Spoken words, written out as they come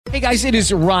Hey guys, it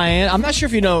is Ryan. I'm not sure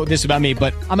if you know this about me,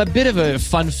 but I'm a bit of a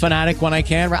fun fanatic when I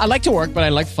can. I like to work, but I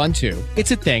like fun too.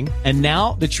 It's a thing. And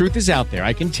now the truth is out there.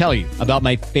 I can tell you about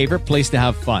my favorite place to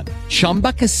have fun.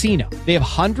 Chumba Casino. They have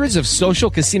hundreds of social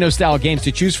casino style games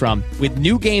to choose from with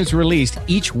new games released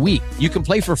each week. You can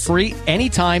play for free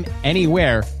anytime,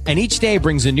 anywhere. And each day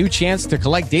brings a new chance to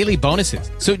collect daily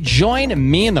bonuses. So join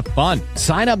me in the fun.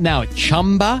 Sign up now at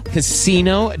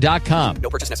ChumbaCasino.com. No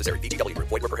purchase necessary. VGW.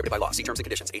 Void where prohibited by law. See terms and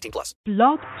conditions. 18+.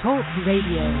 Blog Talk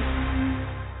Radio.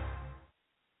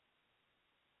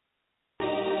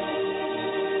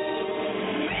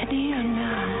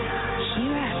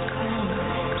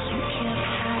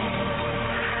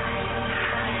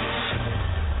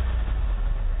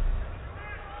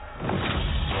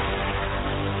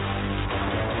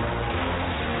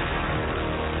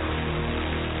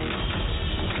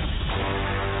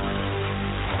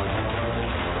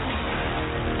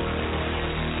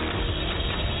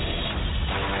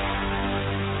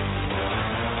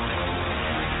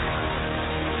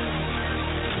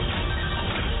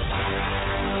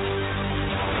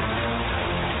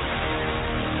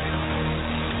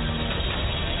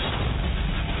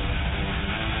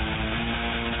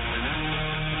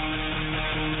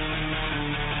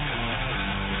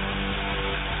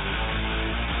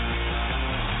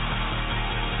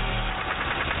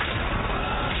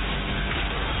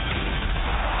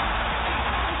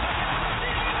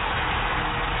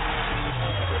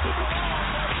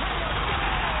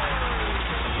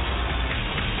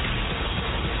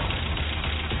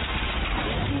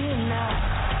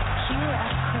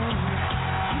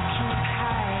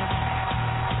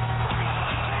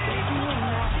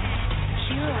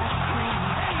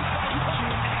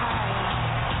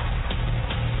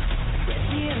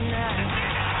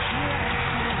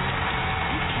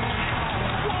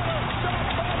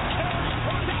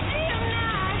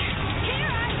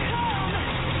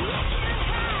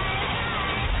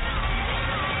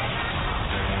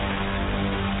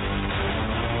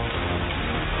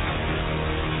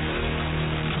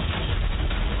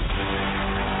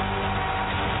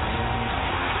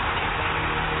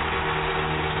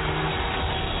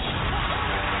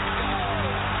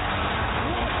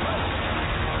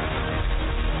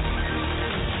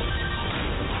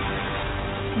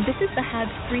 This is the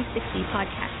Habs360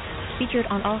 podcast, featured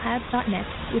on allhabs.net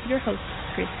with your host,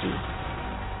 Chris G.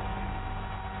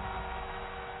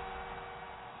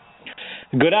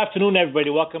 Good afternoon, everybody.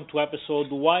 Welcome to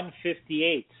episode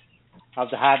 158 of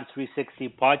the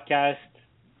Habs360 podcast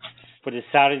for this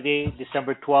Saturday,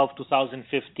 December 12,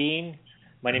 2015.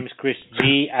 My name is Chris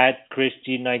G at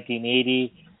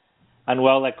ChrisG1980. And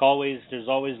well, like always, there's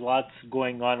always lots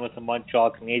going on with the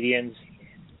Montreal Canadiens,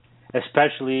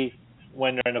 especially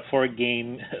when they're in a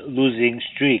 4-game losing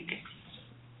streak.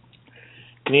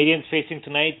 Canadiens facing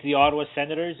tonight the Ottawa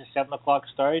Senators, a 7 o'clock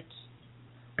start.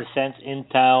 The Sens in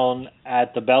town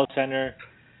at the Bell Center.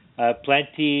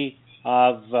 Plenty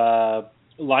of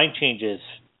line changes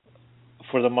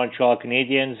for the Montreal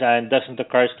Canadiens, and Dustin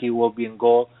Tokarski will be in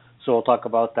goal, so we'll talk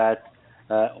about that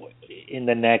in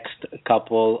the next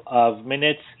couple of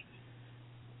minutes.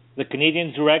 The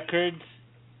Canadiens' record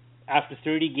after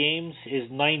 30 games is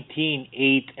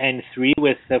 19-8-3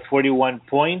 with 41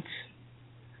 points.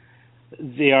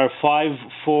 They are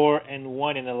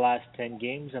 5-4-1 in the last 10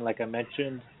 games, and like I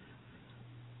mentioned,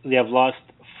 they have lost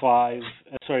 4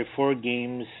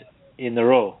 games in a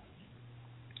row.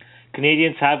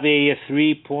 Canadiens have a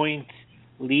 3-point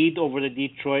lead over the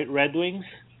Detroit Red Wings.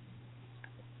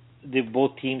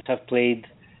 Both teams have played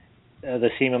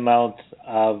the same amount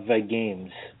of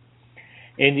games.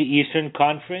 In the Eastern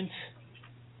Conference,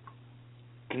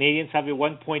 Canadiens have a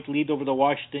 1-point lead over the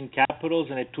Washington Capitals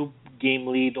and a 2-game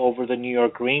lead over the New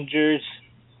York Rangers.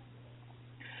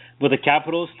 But the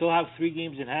Capitals still have 3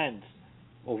 games in hand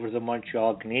over the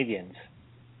Montreal Canadiens.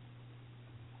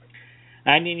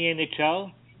 And in the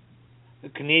NHL, the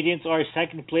Canadiens are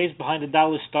second place behind the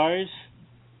Dallas Stars.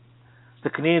 The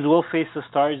Canadiens will face the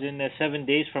Stars in 7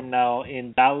 days from now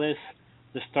in Dallas.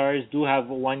 The Stars do have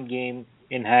 1 game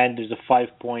in hand. There's a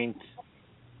 5-point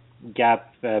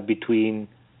gap between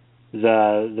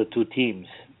the two teams.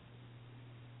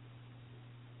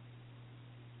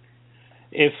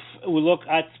 If we look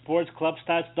at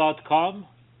sportsclubstats.com,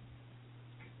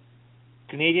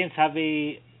 Canadiens have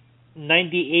a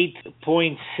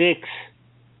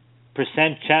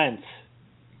 98.6% chance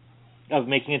of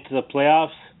making it to the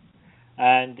playoffs,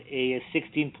 and a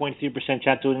 16.3%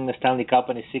 chance of winning the Stanley Cup,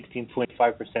 and a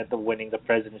 16.5% of winning the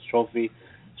President's Trophy.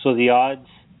 So the odds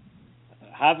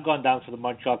have gone down for the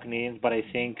Montreal Canadiens, but I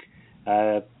think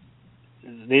they're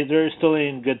still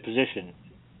in good position.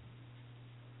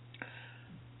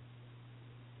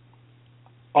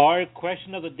 Our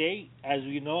question of the day, as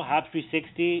you know,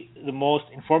 Habs360, the most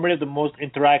informative, the most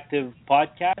interactive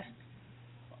podcast.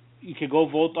 You can go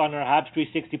vote on our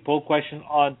Habs360 poll question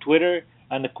on Twitter,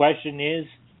 and the question is,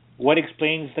 what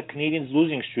explains the Canadiens'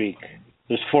 losing streak?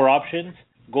 There's 4 options: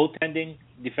 goaltending,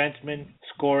 defenseman,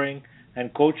 scoring,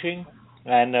 and coaching,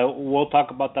 and we'll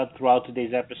talk about that throughout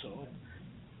today's episode.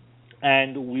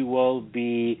 And we will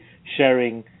be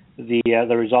sharing the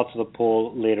results of the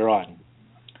poll later on.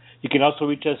 You can also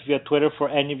reach us via Twitter for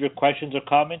any of your questions or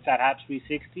comments at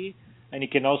Habs360, and you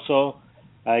can also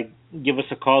give us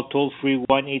a call toll-free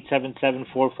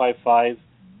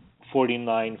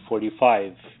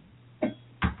 1-877-455-4945.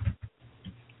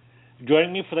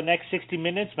 Joining me for the next 60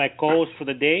 minutes, my co-host for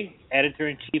the day,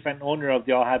 editor-in-chief and owner of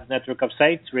the All Habs network of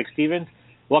sites, Rick Stevens.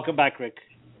 Welcome back, Rick.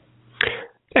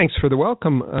 Thanks for the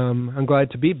welcome. I'm glad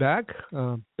to be back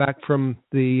from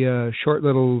the short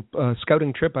little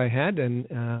scouting trip I had and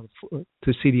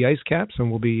to see the IceCaps, and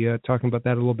we'll be talking about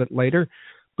that a little bit later.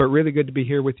 But really good to be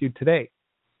here with you today.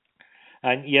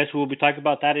 And yes, we'll be talking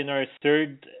about that in our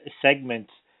third segment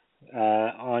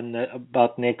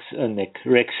about Rick's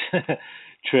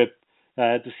trip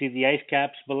to see the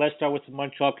IceCaps. But let's start with the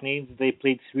Montreal Canadiens. They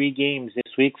played 3 games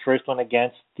this week. First one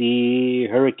against the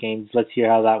Hurricanes. Let's hear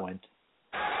how that went.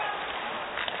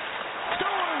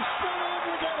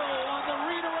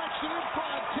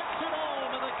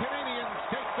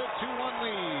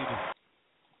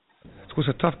 It was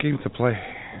a tough game to play.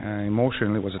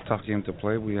 Emotionally, it was a tough game to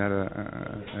play. We had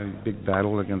a big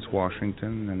battle against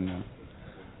Washington, and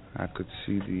I could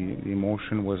see the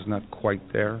emotion was not quite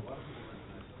there.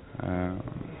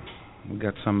 We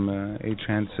got some 8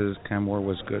 chances. Cam Moore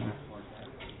was good.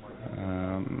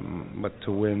 But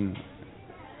to win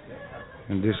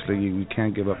in this league, you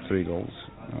can't give up 3 goals.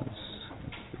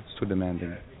 It's too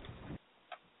demanding.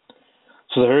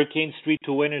 So the Hurricanes 3-2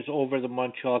 winners over the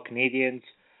Montreal Canadiens.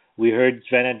 We heard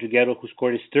Sven Andrighetto, who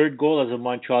scored his 3rd goal as a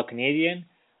Montreal Canadien.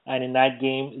 And in that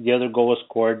game, the other goal was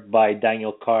scored by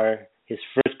Daniel Carr, his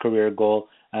first career goal.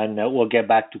 And we'll get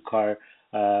back to Carr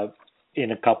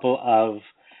in a couple of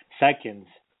seconds.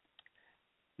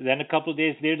 Then a couple of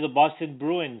days later, the Boston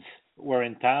Bruins were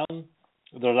in town.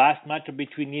 Their last matchup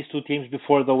between these 2 teams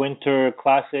before the Winter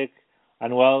Classic.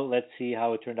 And, well, let's see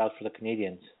how it turned out for the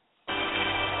Canadiens.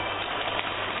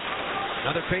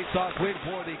 Another face-off win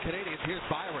for the Canadiens. Here's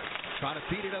Byron trying to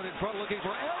feed it out in front, looking for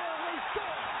Aaron. They score!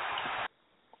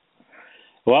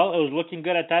 Well, it was looking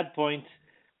good at that point.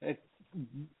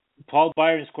 Paul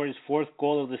Byron scored his 4th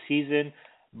goal of the season,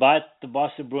 but the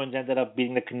Boston Bruins ended up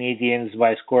beating the Canadiens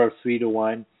by a score of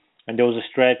 3-1. And there was a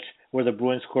stretch where the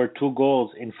Bruins scored 2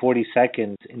 goals in 40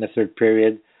 seconds in the 3rd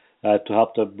period to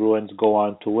help the Bruins go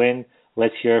on to win.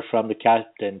 Let's hear from the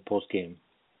captain post-game.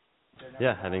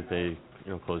 Yeah, I think they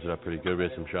closed it up pretty good. We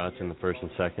had some shots in the 1st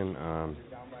and 2nd.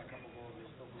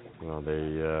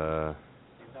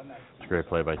 It's a great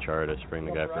play by Chara to spring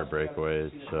the guy for a breakaway.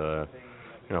 It's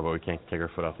but we can't take our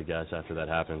foot off the gas after that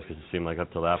happens, because it seemed like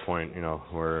up to that point,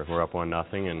 we're up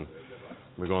 1-0 and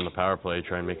we go on the power play,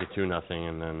 try and make it 2-0,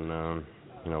 and then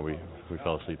we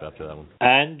fell asleep after that one.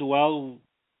 And that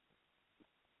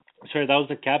was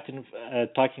the captain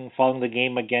talking following the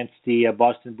game against the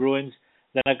Boston Bruins.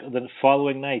 Then the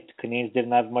following night, Canadiens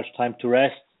didn't have much time to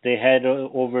rest. They head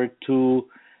over to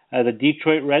the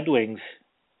Detroit Red Wings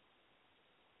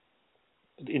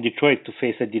in Detroit to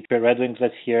face the Detroit Red Wings.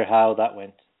 Let's hear how that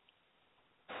went.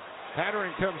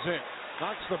 Pattering comes in,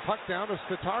 knocks the puck down as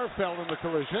Tatar fell in the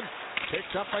collision.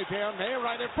 Picked up by Desharnais,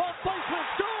 right in front, Boyce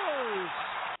scores!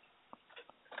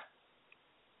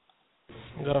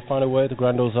 We gotta find a way to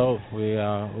grind those out.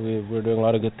 We're doing a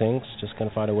lot of good things. Just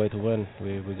gotta find a way to win.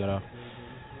 We gotta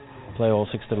play all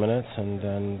 60 minutes and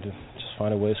then just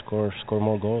find a way to score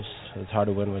more goals. It's hard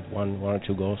to win with one or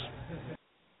 2 goals.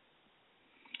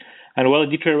 And the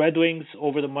Detroit Red Wings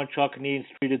over the Montreal Canadiens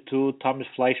 3-2. Thomas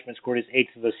Fleischmann scored his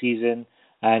 8th of the season,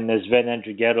 and Sven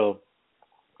Andrighetto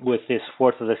with his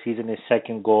 4th of the season, his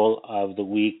 2nd goal of the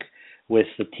week with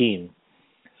the team.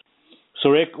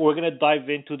 So, Rick, we're going to dive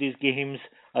into these games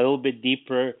a little bit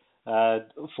deeper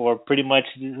for pretty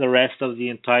much the rest of the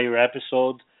entire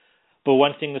episode. But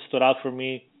one thing that stood out for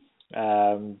me,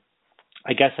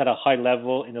 I guess at a high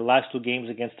level, in the last 2 games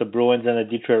against the Bruins and the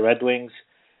Detroit Red Wings,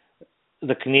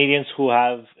 the Canadiens, who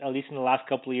have, at least in the last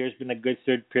couple of years, been a good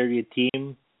 3rd period team,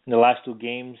 in the last 2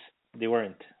 games, they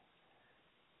weren't.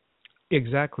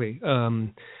 Exactly.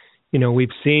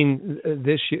 We've seen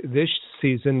this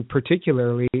season,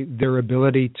 particularly, their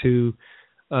ability to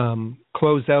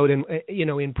close out. And,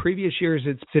 in previous years,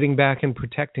 it's sitting back and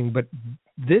protecting. But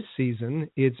this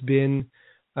season, it's been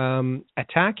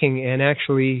attacking and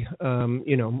actually,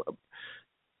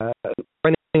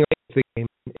 running away with the game,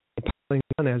 piling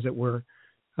on, as it were.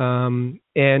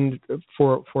 And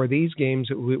for these games,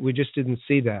 we just didn't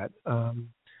see that.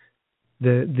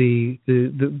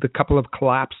 The couple of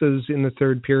collapses in the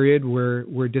third period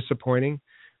were disappointing,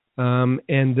 and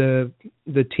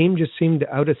the team just seemed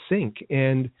out of sync.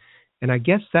 And I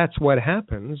guess that's what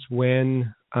happens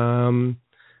when Coach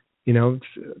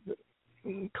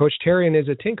Therrien is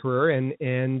a tinkerer,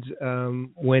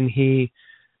 and when he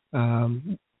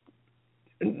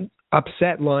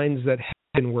upset lines that have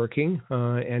been working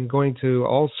and going to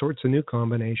all sorts of new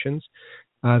combinations,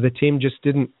 the team just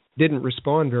didn't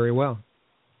respond very well.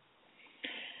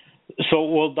 So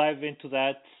we'll dive into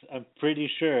that, I'm pretty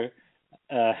sure,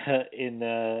 in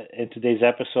today's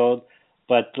episode.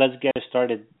 But let's get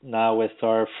started now with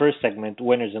our first segment,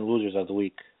 Winners and Losers of the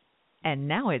Week. And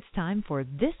now it's time for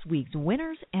this week's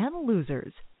Winners and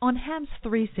Losers on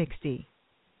Habs360.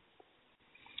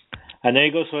 And there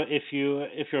you go. So if you're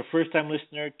a first-time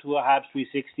listener to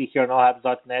Habs360 here on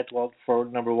allhabs.net, well, for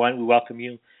number one, we welcome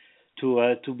you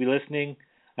to be listening.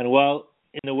 And well,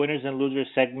 in the Winners and Losers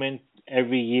segment,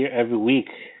 every week,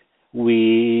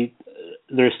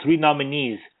 there's 3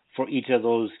 nominees for each of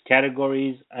those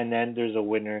categories, and then there's a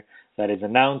winner that is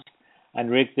announced. And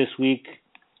Rick, this week,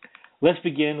 let's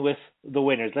begin with the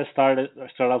winners. Let's start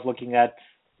off looking at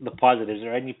the positives. Are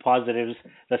there any positives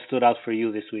that stood out for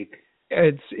you this week?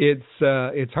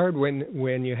 It's hard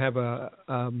when you have 3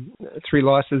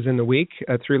 losses in the week,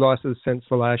 3 losses since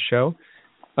the last show,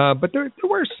 but there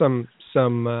were some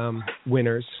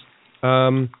winners.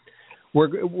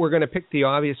 We're going to pick the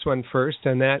obvious one first,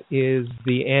 and that is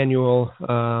the annual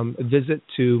visit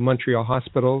to Montreal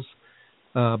hospitals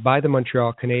by the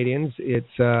Montreal Canadiens.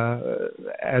 It's,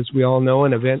 as we all know,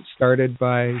 an event started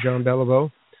by Jean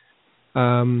Beliveau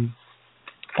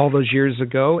all those years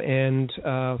ago, and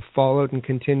followed and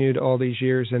continued all these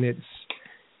years. And it's,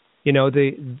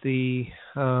 the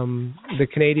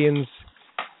Canadiens,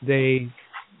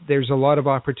 there's a lot of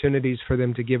opportunities for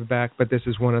them to give back, but this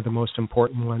is one of the most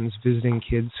important ones, visiting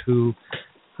kids who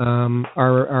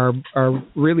are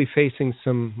really facing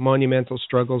some monumental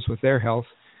struggles with their health.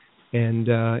 And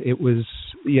it was,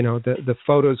 the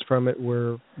photos from it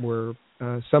were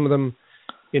some of them,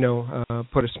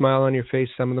 put a smile on your face,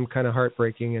 some of them kind of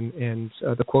heartbreaking, and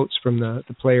the quotes from the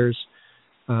players,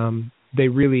 they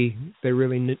really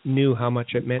knew how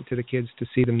much it meant to the kids to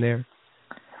see them there.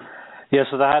 Yeah,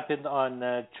 so that happened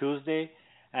on Tuesday,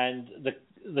 and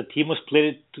the team was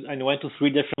split and went to 3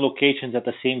 different locations at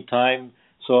the same time.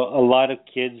 So a lot of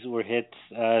kids were hit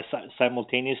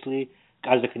simultaneously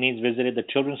as the Canadiens visited the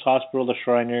Children's Hospital, the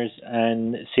Shriners,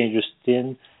 and St.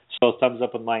 Justin. So thumbs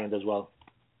up on my end as well.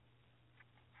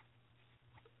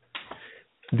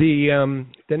 The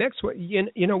next one,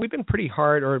 we've been pretty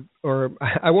hard, or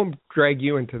I won't drag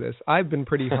you into this. I've been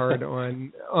pretty hard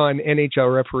on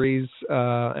NHL referees,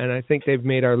 and I think they've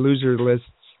made our loser lists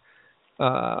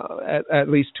at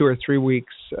least 2 or 3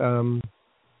 weeks.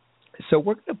 So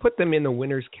we're going to put them in the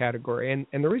winners category,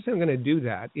 and the reason I'm going to do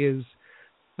that is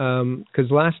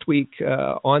because last week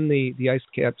on the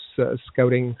weekIceCaps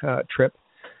scouting trip,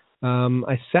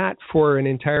 I sat for an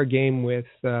entire game with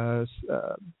the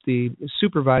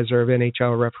supervisor of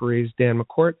NHL referees, Dan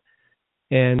McCourt,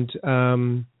 and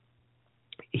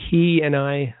he and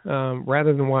I,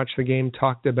 rather than watch the game,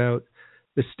 talked about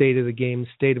the state of the game,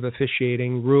 state of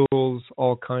officiating, rules,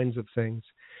 all kinds of things.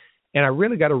 And I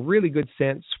really got a really good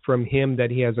sense from him that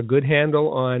he has a good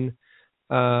handle on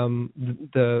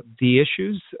the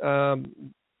issues and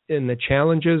the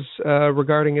challenges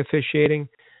regarding officiating.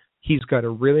 He's got a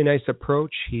really nice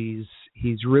approach. He's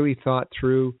really thought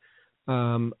through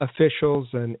officials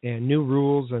and new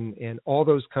rules and all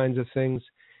those kinds of things.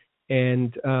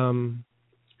 And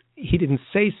he didn't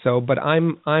say so, but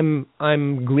I'm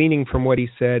gleaning from what he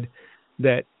said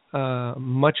that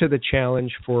much of the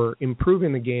challenge for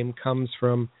improving the game comes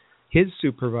from his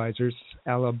supervisors,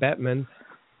 Ala Bettman,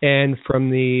 and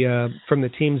from the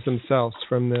teams themselves,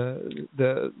 from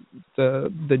the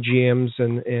GMs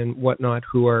and whatnot,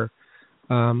 who are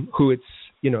who it's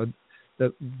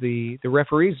the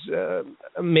referees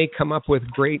may come up with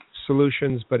great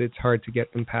solutions, but it's hard to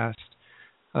get them past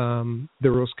the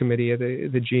rules committee of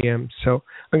the GM. So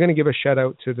I'm going to give a shout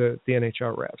out to the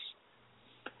NHL refs.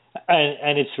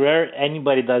 And it's rare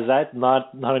anybody does that.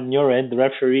 Not on your end. The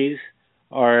referees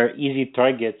are easy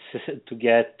targets to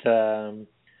get.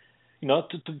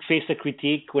 To face a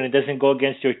critique when it doesn't go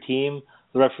against your team.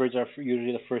 The referees are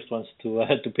usually the first ones to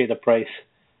pay the price.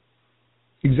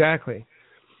 Exactly.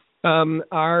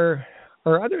 Our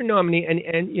our other nominee,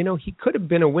 and he could have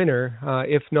been a winner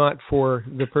if not for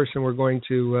the person we're going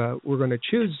to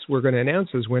announce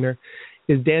as winner,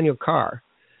 is Daniel Carr.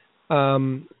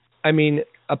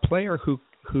 A player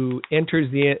who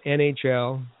enters the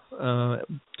NHL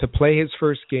to play his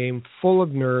first game full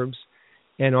of nerves,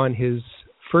 and on his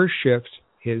first shift,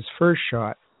 his first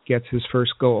shot, gets his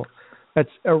first goal. That's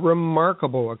a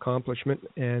remarkable accomplishment,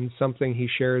 and something he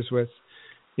shares with,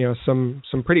 some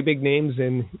pretty big names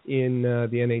in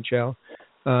the NHL,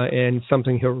 and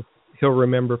something he'll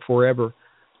remember forever.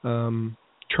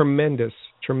 Tremendous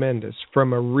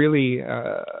from a really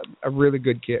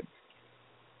good kid.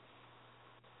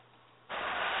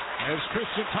 As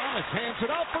Christian Thomas hands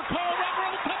it up for Carr,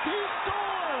 he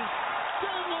scores!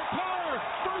 Daniel Carr,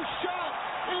 first shot,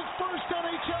 his first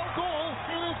NHL goal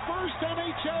in his first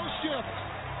NHL shift.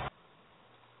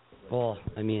 Well,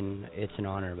 it's an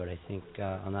honor, but I think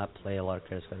on that play, a lot of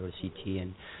credit's got to go to CT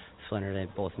and Flinner. They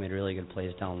both made really good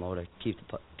plays down low to keep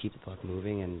the puck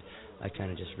moving, and I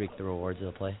kind of just reaped the rewards of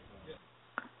the play.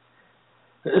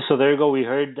 So there you go. We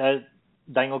heard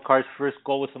Daniel Carr's first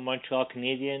goal with the Montreal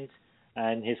Canadiens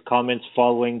and his comments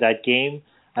following that game.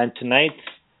 And tonight,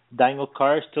 Daniel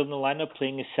Carr still in the lineup,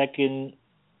 playing his second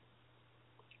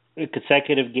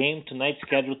consecutive game. Tonight,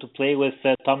 scheduled to play with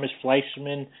Thomas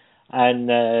Fleischmann and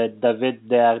David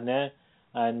Desharnais.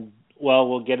 And,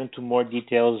 we'll get into more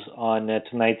details on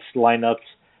tonight's lineups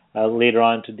later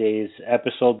on in today's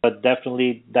episode. But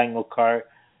definitely Daniel Carr,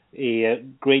 a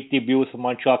great debut with the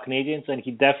Montreal Canadiens, and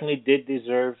he definitely did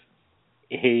deserve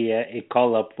a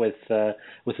call up with a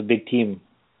big team.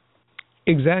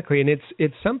 Exactly, and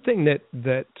it's something that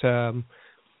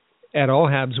at all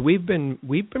Habs we've been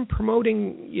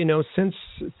promoting,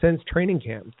 since training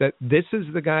camp, that this is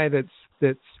the guy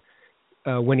that's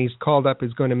when he's called up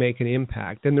is going to make an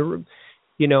impact. And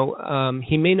he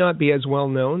may not be as well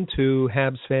known to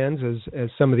Habs fans as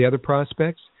some of the other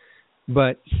prospects,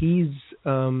 but his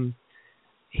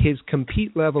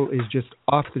compete level is just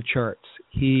off the charts.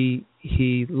 He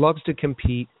loves to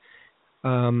compete.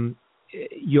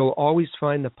 You'll always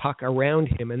find the puck around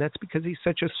him, and that's because he's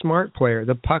such a smart player.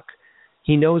 The puck,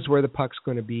 he knows where the puck's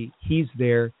going to be. He's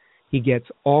there. He gets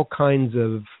all kinds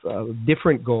of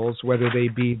different goals, whether they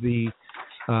be the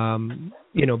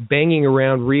banging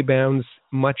around rebounds,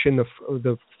 much in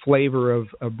the flavor of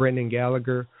Brendan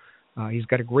Gallagher. He's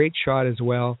got a great shot as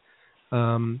well.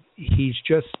 He's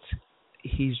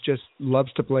just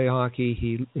loves to play hockey.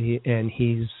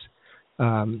 He's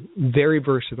very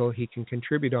versatile. He can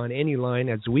contribute on any line,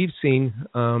 as we've seen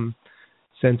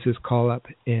since his call up.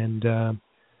 And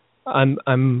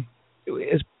I'm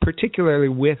particularly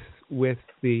with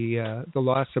the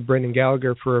loss of Brendan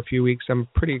Gallagher for a few weeks. I'm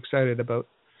pretty excited about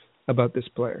this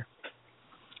player.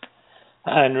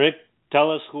 And Rick,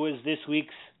 tell us who is this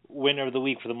week's winner of the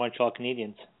week for the Montreal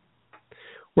Canadiens.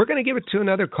 We're going to give it to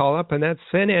another call-up, and that's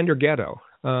Sven Andrighetto.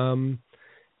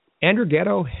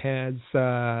 Andrighetto has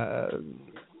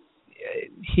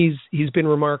he's been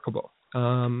remarkable.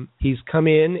 He's come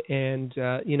in and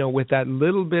with that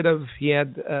little bit of he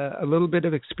had a little bit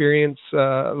of experience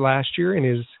last year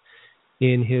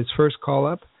in his first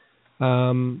call-up.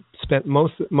 Spent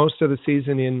most of the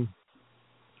season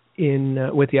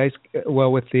with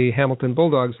the Hamilton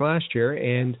Bulldogs last year,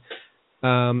 and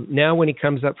now when he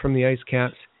comes up from the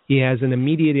IceCaps, he has an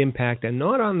immediate impact, and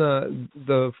not on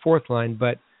the fourth line,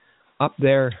 but up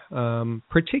there,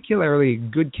 particularly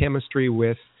good chemistry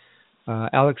with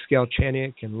Alex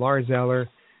Galchenyuk and Lars Eller.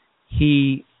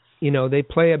 They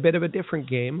play a bit of a different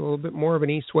game, a little bit more of an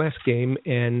East-West game,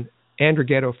 and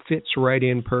Andrighetto fits right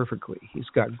in perfectly. He's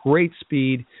got great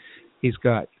speed. He's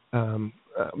got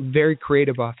very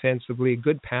creative offensively,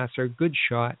 good passer, good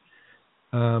shot.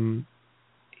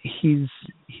 He's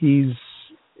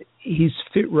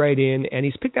fit right in, and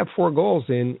he's picked up 4 goals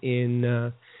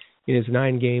in his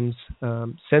 9 games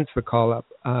since the call up.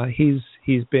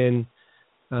 He's been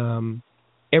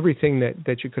everything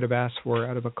that you could have asked for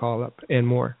out of a call up and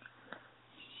more.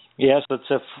 Yes,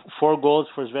 it's 4 goals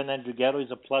for Sven Andrighetto.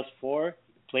 He's a +4.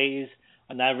 Plays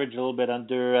on average a little bit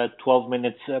under 12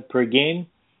 minutes per game.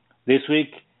 This week,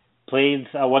 played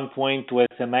at one point with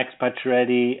Max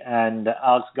Pacioretty and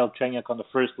Alex Galchenyuk on the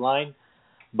first line,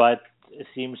 but it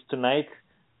seems tonight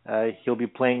he'll be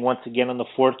playing once again on the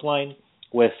fourth line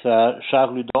with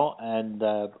Charles Ludon and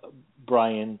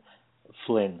Brian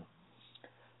Flynn.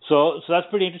 So that's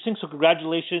pretty interesting. So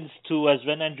congratulations to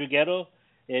Sven Andrighetto.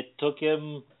 It took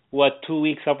him 2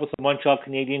 weeks up with the Montreal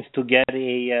Canadiens to get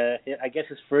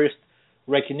his first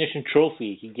recognition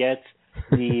trophy. He gets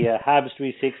the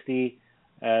Habs360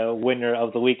 winner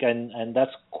of the week, and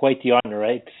that's quite the honor,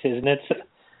 right? Isn't it?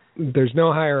 There's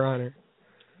no higher honor.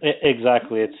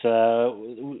 Exactly. It's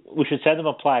we should send him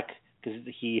a plaque because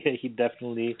he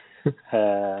definitely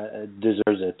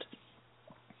deserves it.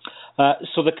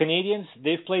 So the Canadiens,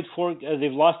 they've played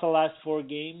they've lost the last 4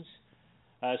 games,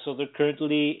 so they're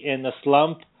currently in a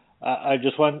slump. I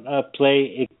just want to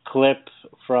play a clip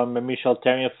from Michel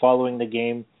Therrien following the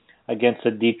game against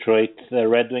the Detroit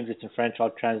Red Wings. It's in French.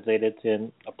 I'll translate it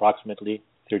in approximately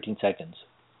 13 seconds.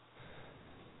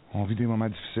 On vit des moments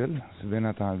difficiles, c'est bien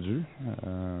entendu,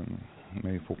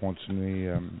 mais il faut continuer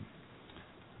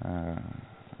à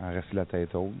rester la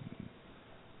tête haute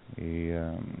et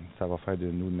ça va faire de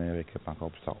nous une meilleure équipe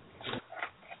encore plus tard.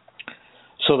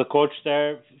 So the coach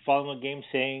there, following the game,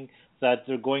 saying that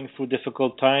they're going through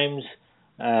difficult times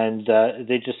and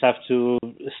they just have to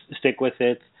stick with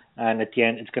it, and at the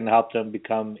end it's going to help them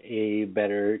become a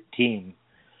better team.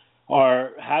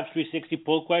 Our Habs360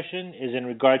 poll question is in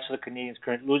regards to the Canadiens'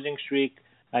 current losing streak,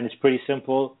 and it's pretty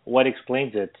simple. What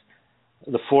explains it?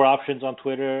 The 4 options on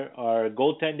Twitter are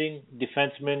goaltending,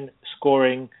 defenseman,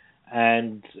 scoring,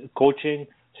 and coaching.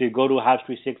 So you go to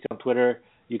Habs360 on Twitter,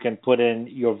 you can put in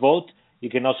your vote. You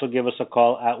can also give us a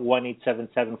call at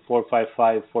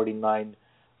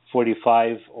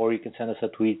 1-877-455-4945, or you can send us a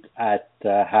tweet at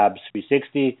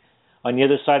Habs360. On the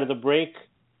other side of the break,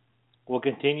 we'll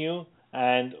continue,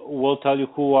 and we'll tell you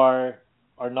who are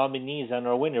our nominees and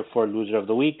our winner for Loser of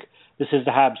the Week. This is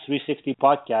the Habs360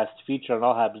 podcast featured on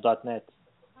allhabs.net.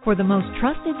 For the most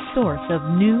trusted source of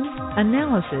news,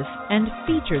 analysis, and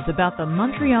features about the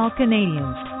Montreal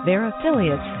Canadiens, their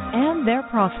affiliates, and their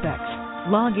prospects,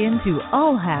 log into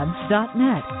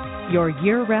allhabs.net, your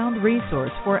year-round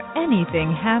resource for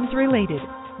anything Habs related.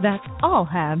 That's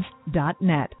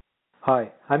allhabs.net.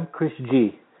 Hi, I'm Chris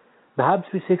G. The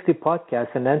Habs360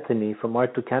 podcast and Anthony from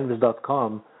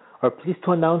art2canvas.com are pleased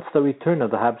to announce the return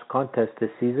of the Habs contest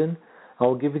this season. I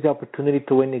will give you the opportunity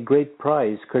to win a great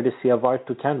prize courtesy of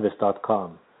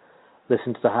art2canvas.com.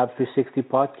 Listen to the Habs360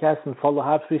 podcast and follow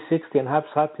Habs360 and Habs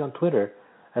Happy on Twitter,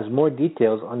 as more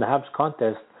details on the Habs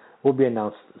contest will be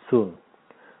announced soon.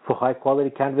 For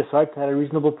high-quality canvas art at a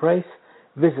reasonable price,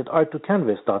 visit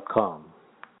art2canvas.com.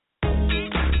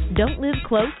 Don't live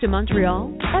close to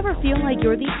Montreal? Ever feel like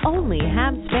you're the only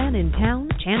Habs fan in town?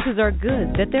 Chances are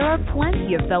good that there are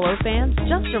plenty of fellow fans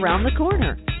just around the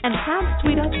corner, and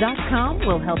Habs360.com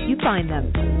will help you find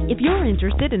them. If you're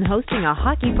interested in hosting a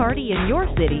hockey party in your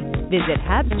city, visit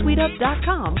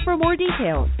Habs360.com for more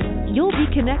details. You'll be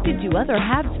connected to other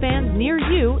Habs fans near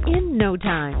you in no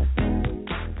time.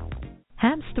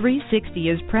 Habs360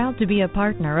 is proud to be a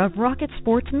partner of Rocket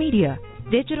Sports Media,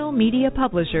 digital media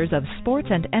publishers of sports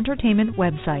and entertainment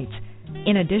websites.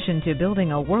 In addition to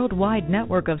building a worldwide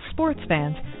network of sports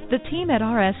fans, the team at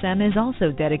RSM is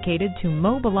also dedicated to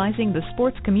mobilizing the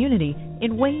sports community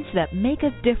in ways that make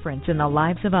a difference in the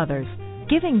lives of others.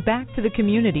 Giving back to the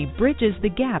community bridges the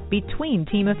gap between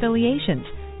team affiliations.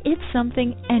 It's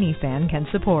something any fan can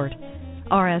support.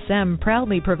 RSM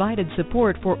proudly provided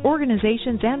support for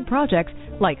organizations and projects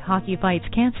like Hockey Fights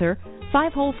Cancer,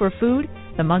 5 Hole for Food,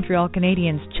 the Montreal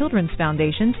Canadiens Children's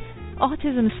Foundations,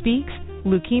 Autism Speaks,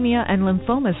 Leukemia and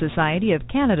Lymphoma Society of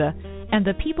Canada, and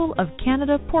the People of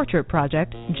Canada Portrait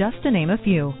Project, just to name a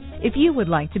few. If you would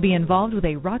like to be involved with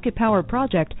a Rocket Power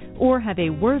project or have a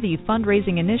worthy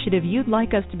fundraising initiative you'd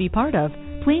like us to be part of,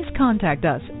 please contact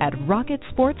us at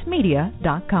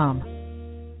rocketsportsmedia.com.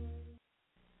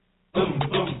 Boom,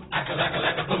 boom,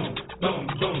 acca-lacca-lacca, boom, boom,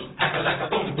 boom, acca-lacca,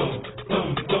 boom, boom,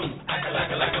 boom, boom,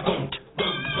 acca-lacca-lacca, boom,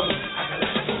 boom, boom, acca-lacca,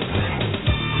 boom.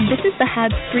 This is the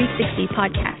Habs360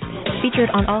 podcast, featured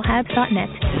on allhabs.net.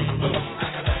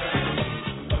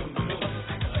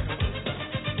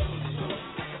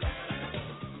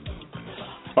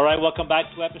 All right, welcome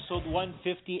back to episode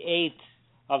 158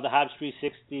 of the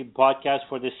Habs360 podcast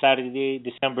for this Saturday,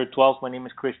 December 12th. My name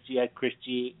is Chris G at Chris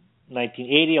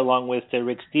G1980, along with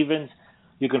Rick Stevens.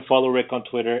 You can follow Rick on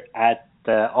Twitter at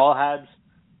allhabs.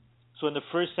 So in the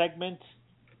first segment,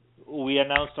 we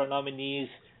announced our nominees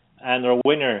and our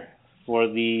winner for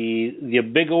the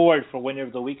big award for winner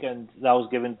of the weekend that was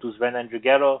given to Sven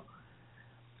Andrighetto.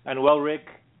 And well, Rick,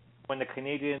 when the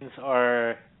Canadiens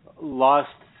are lost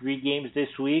 3 games this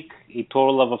week, a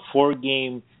total of a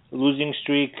 4-game losing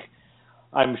streak,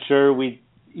 I'm sure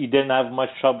you didn't have much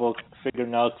trouble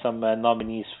figuring out some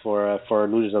nominees for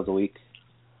losers of the week.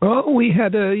 Well, we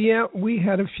had a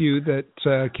few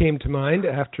that came to mind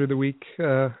after the week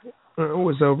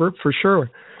was over, for sure.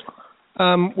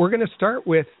 We're going to start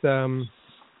with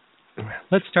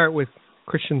let's start with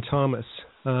Christian Thomas.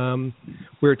 We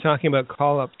were talking about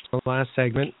call-ups in the last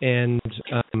segment, and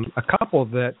a couple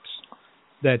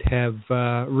that have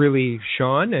really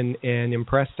shone and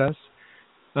impressed us.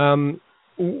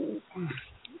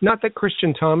 not that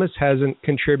Christian Thomas hasn't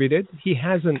contributed. He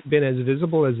hasn't been as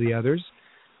visible as the others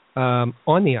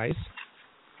on the ice.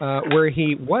 Where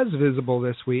he was visible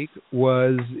this week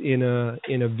was in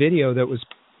a video that was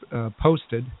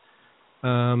posted.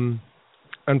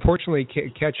 Unfortunately,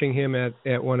 catching him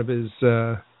at one of his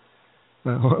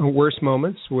worst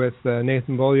moments with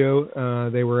Nathan Beaulieu.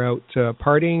 They were out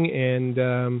partying and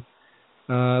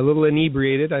a little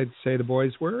inebriated, I'd say the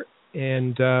boys were.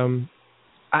 And,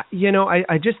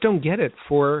 I just don't get it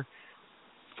for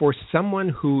someone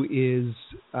who is,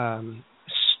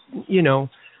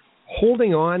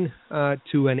 holding on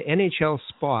to an NHL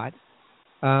spot.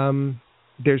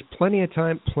 There's plenty of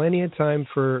time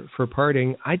for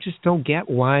partying. I just don't get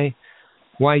why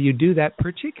you do that,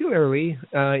 particularly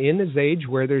in this age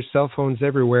where there's cell phones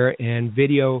everywhere and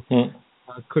video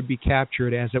could be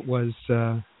captured, as it was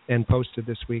and posted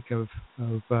this week of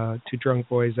two drunk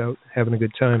boys out having a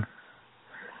good time.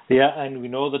 Yeah, and we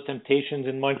know the temptations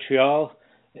in Montreal.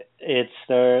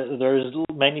 There's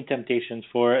many temptations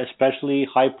for especially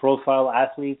high-profile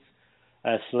athletes,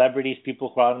 celebrities, people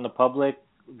who are out in the public.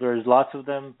 There's lots of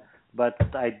them, but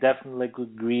I definitely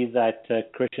agree that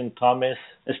Christian Thomas,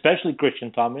 especially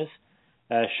Christian Thomas,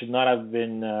 should not have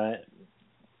been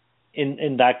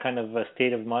in that kind of a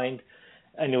state of mind.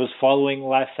 And it was following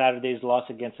last Saturday's loss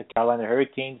against the Carolina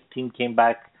Hurricanes. The team came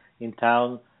back in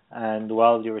town, and they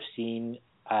were seen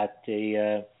at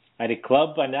a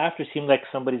club, and after it seemed like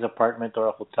somebody's apartment or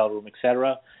a hotel room,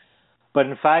 etc. But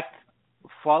in fact,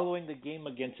 following the game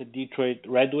against the Detroit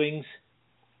Red Wings,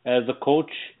 the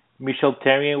coach, Michel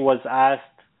Therrien, was asked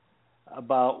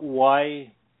about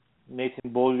why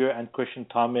Nathan Beaulieu and Christian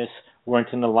Thomas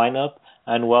weren't in the lineup.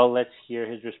 And let's hear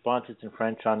his response. It's in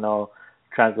French, and I'll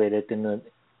translate it in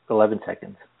 11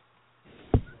 seconds.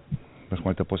 Parce qu'on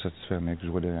n'était pas satisfait, mais que je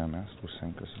jouais derrière moi, c'est aussi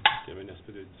simple que ça. Il y avait un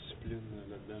aspect de discipline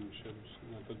là-dedans, Michel,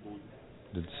 dans le cas de Beaulieu.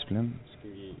 De discipline?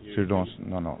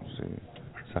 Non, ça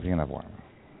n'a rien à voir.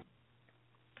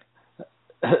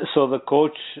 So the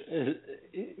coach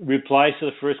replies to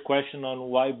the first question on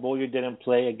why Beaulieu didn't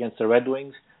play against the Red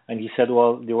Wings, and he said,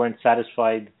 they weren't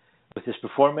satisfied with his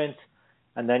performance.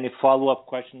 And then a follow-up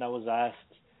question that was asked,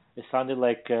 it sounded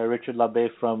like Richard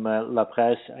Labbé from La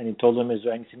Presse, and he told him, is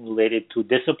there anything related to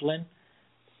discipline?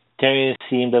 Terry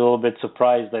seemed a little bit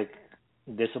surprised, like,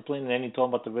 discipline, and then he told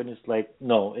him about the witness, like,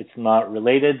 no, it's not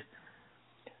related.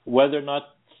 Whether or not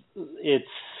it's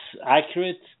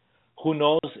accurate, who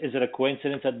knows? Is it a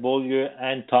coincidence that Beaulieu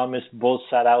and Thomas both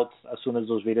sat out as soon as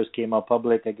those videos came out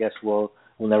public? I guess we'll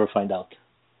never find out.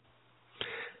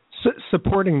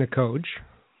 Supporting the coach,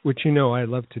 which I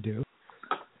love to do.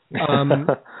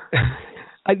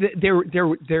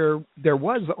 There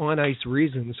was on ice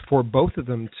reasons for both of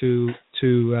them to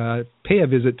pay a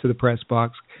visit to the press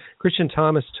box. Christian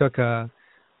Thomas took a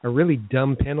really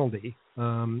dumb penalty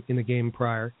in the game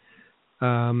prior,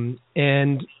 and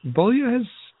Beaulieu has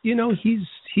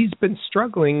he's been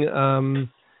struggling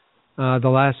the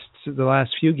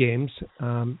last few games.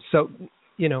 So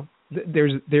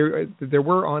there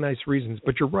were on ice reasons,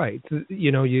 but you're right.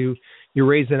 You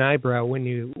raise an eyebrow when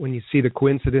you see the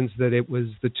coincidence that it was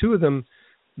the two of them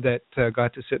that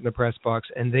got to sit in the press box,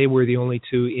 and they were the only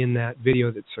two in that video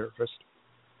that surfaced.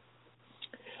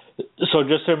 So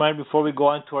just a reminder before we go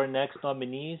on to our next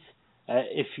nominees,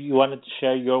 if you wanted to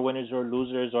share your winners or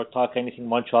losers or talk anything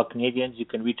Montreal Canadiens, you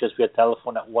can reach us via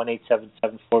telephone at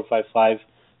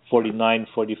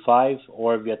 1-877-455-4945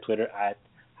 or via Twitter at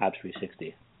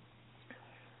Habs360.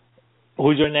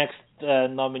 Who's your next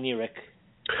nominee, Rick?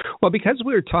 Well, because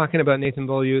we were talking about Nathan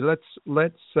Beaulieu,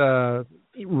 let's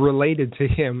related to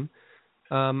him.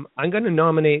 I'm going to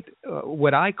nominate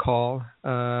what I call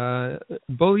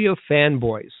Beaulieu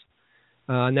fanboys.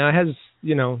 Now it has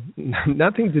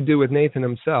nothing to do with Nathan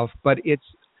himself, but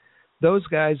it's those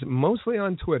guys mostly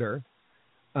on Twitter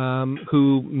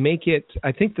who make it.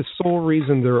 I think the sole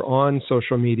reason they're on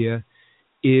social media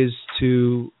is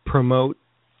to promote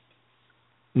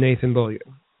Nathan Beaulieu.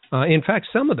 In fact,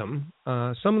 some of them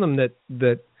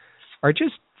that are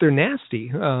just, they're nasty,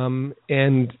 and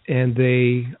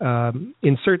they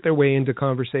insert their way into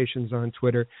conversations on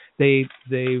Twitter.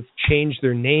 They've changed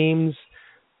their names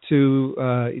to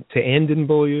end in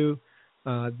Beaulieu.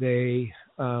 But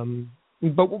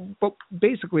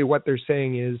basically what they're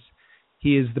saying is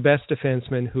he is the best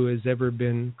defenseman who has ever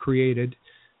been created.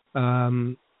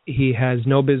 He has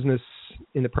no business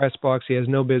in the press box. He has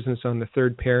no business on the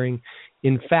third pairing.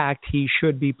 In fact, he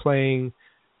should be playing,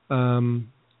 on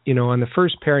the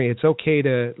first pairing. It's okay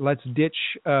let's ditch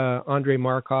Andrei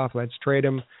Markov. Let's trade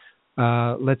him.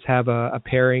 Let's have a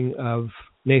pairing of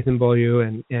Nathan Beaulieu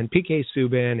and PK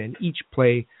Subban, and each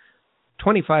play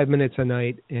 25 minutes a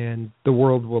night, and the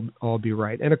world will all be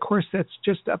right. And, of course, that's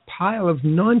just a pile of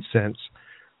nonsense.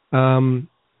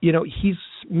 He's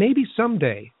maybe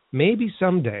someday,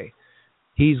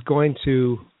 he's going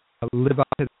to live up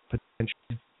to his potential.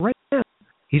 Right now,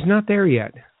 he's not there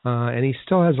yet, and he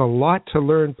still has a lot to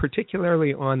learn,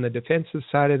 particularly on the defensive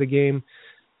side of the game.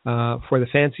 For the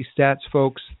fancy stats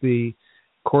folks, the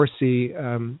Corsi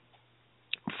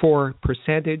for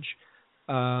percentage,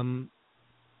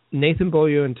 Nathan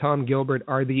Beaulieu and Tom Gilbert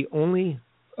are the only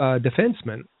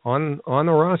defensemen on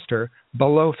the roster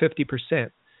below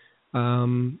 50%.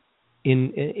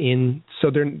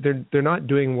 So they're not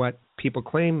doing what people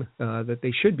claim that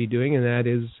they should be doing, and that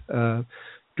is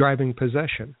driving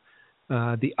possession.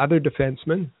 The other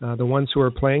defensemen, the ones who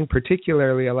are playing,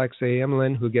 particularly Alexei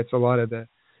Emelin, who gets a lot of the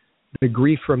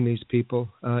grief from these people,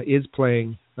 is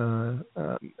playing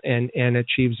and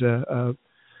achieves a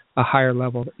higher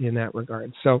level in that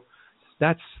regard. So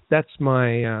that's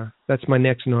my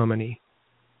next nominee.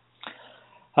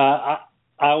 I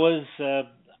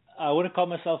wouldn't call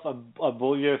myself a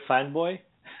Beaulieu fanboy,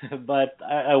 but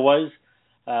I was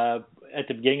at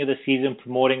the beginning of the season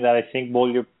promoting that I think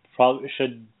Beaulieu probably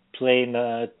should play in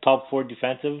the top 4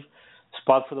 defensive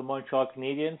spot for the Montreal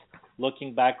Canadiens.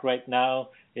 Looking back right now,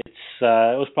 it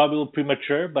was probably a little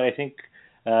premature, but I think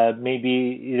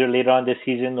maybe either later on this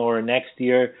season or next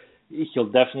year, he'll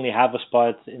definitely have a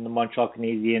spot in the Montreal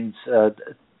Canadiens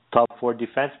top 4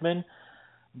 defenseman.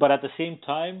 But at the same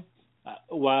time,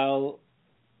 while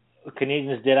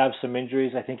Canadians did have some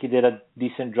injuries, I think he did a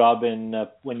decent job in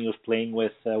when he was playing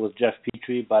with Jeff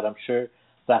Petrie. But I'm sure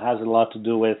that has a lot to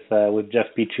do with Jeff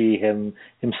Petrie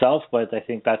himself. But I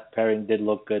think that pairing did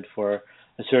look good for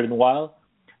a certain while,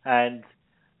 and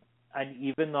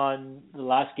even on the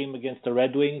last game against the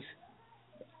Red Wings,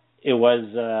 it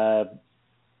was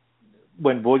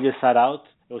when Beaulieu sat out.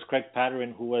 It was Craig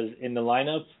Patterin who was in the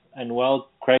lineup, and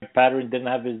Craig Patterin didn't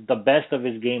have the best of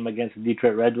his game against the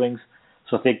Detroit Red Wings.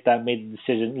 So I think that made the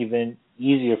decision even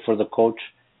easier for the coach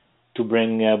to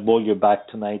bring Beaulieu back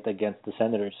tonight against the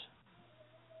Senators.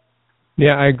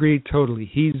 Yeah, I agree totally.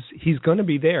 He's going to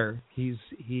be there. He's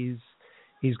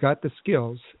got the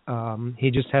skills.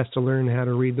 He just has to learn how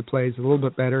to read the plays a little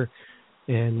bit better,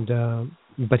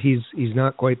 but he's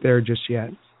not quite there just yet.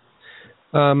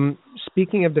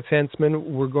 Speaking of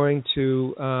defensemen, we're going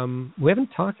to we haven't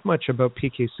talked much about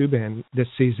PK Subban this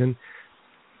season,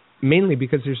 mainly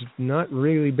because there's not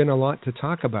really been a lot to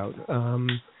talk about.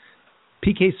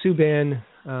 PK Subban,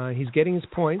 he's getting his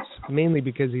points, mainly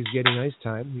because he's getting ice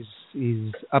time.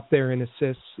 He's up there in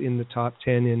assists in the top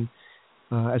 10 in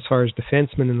as far as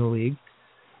defensemen in the league.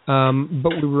 But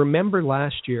we remember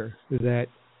last year that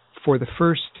for the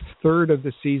first third of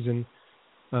the season,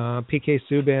 PK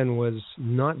Subban was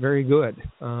not very good.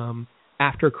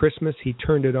 After Christmas, he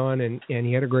turned it on, and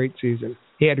he had a great season.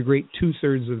 He had a great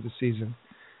 2/3 of the season.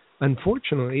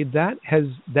 Unfortunately, that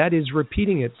is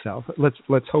repeating itself.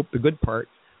 Let's hope the good part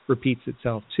repeats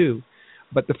itself too.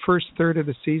 But the first third of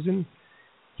the season,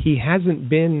 he hasn't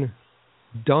been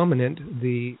dominant,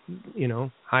 the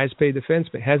highest paid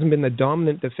defenseman, hasn't been the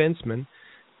dominant defenseman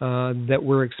that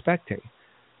we're expecting.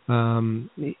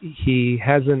 He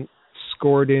hasn't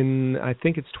scored in, I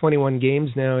think it's 21 games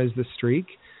now is the streak.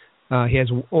 He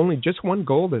has only just one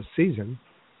goal this season,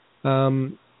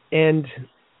 and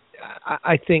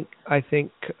I think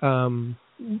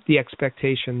the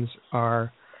expectations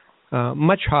are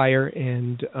much higher,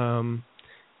 and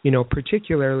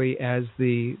particularly as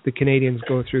the Canadiens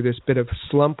go through this bit of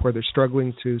slump where they're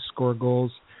struggling to score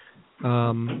goals,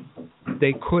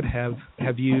 they could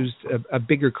have used a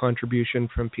bigger contribution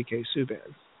from PK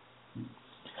Subban.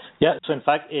 Yeah, so in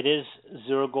fact, it is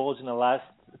 0 goals in the last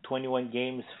 21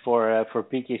 games for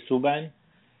PK Subban.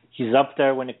 He's up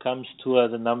there when it comes to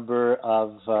the number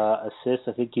of assists.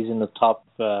 I think he's in the top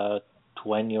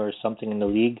 20 or something in the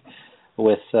league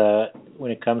with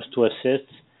when it comes to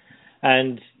assists.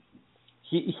 And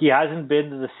he hasn't been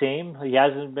the same. He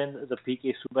hasn't been the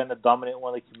PK Subban, the dominant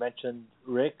one, like you mentioned,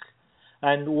 Rick.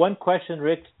 And one question,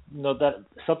 Rick, that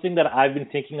something that I've been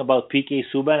thinking about PK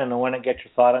Subban, and I want to get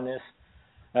your thought on this.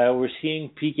 We're seeing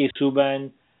PK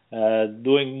Subban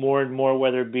doing more and more,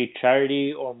 whether it be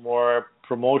charity or more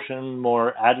promotion,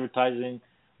 more advertising,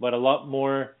 but a lot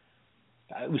more.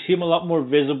 We see him a lot more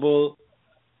visible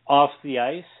off the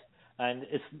ice, and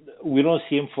we don't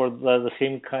see him for the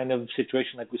same kind of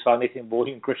situation like we saw Nathan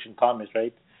Beaulieu and Christian Thomas,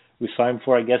 right? We saw him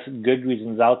for, I guess, good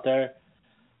reasons out there.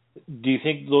 Do you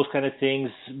think those kind of things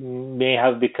may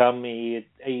have become a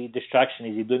distraction?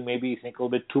 Is he doing maybe you think a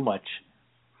little bit too much?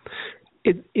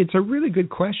 It's a really good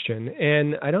question,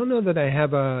 and I don't know that I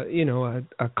have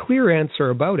a clear answer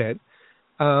about it.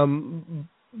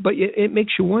 But it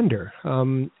makes you wonder.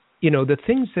 The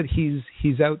things that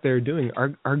he's out there doing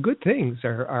are good things,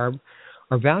 are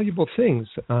valuable things.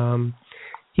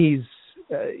 He's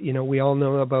we all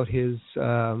know about his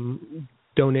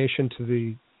donation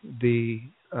to the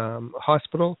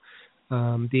hospital,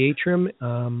 the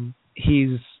Atrium.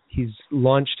 He's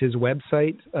launched his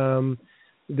website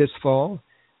this fall,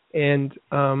 and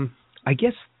I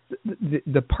guess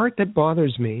the part that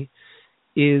bothers me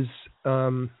is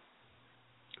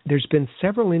there's been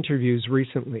several interviews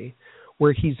recently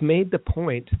where he's made the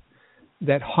point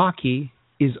that hockey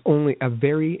is only a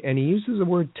very, and he uses the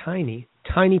word tiny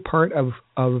part of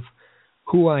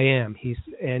who I am. He's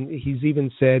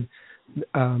even said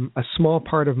a small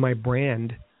part of my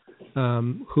brand,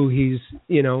 who he's,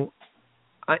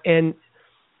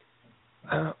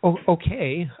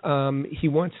 okay. He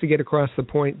wants to get across the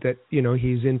point that,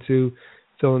 he's into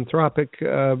philanthropic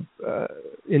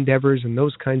endeavors and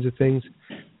those kinds of things.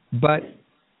 But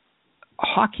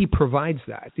hockey provides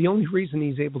that. The only reason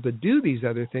he's able to do these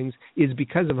other things is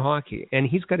because of hockey, and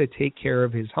he's got to take care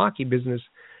of his hockey business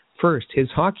first, his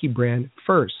hockey brand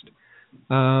first.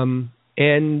 And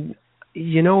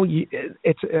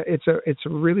it's a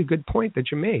really good point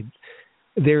that you made.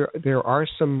 There are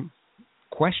some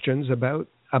questions about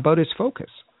his focus.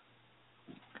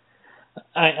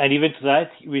 And even to that,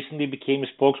 he recently became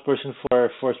a spokesperson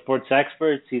for sports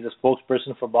experts. He's a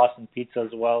spokesperson for Boston Pizza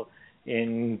as well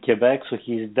in Quebec. So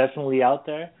he's definitely out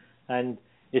there. And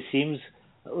it seems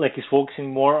like he's focusing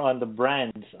more on the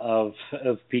brand of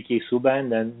PK Subban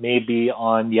than maybe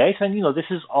on the ice. And,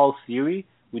 this is all theory.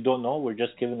 We don't know. We're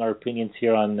just giving our opinions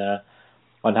here on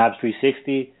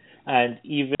Habs360. And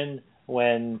even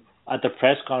when at the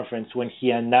press conference, when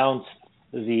he announced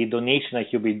the donation that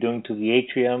he'll be doing to the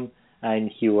Atrium,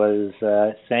 and he was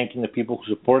thanking the people who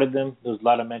supported them. There was a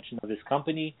lot of mention of his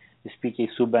company, his PK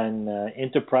Subban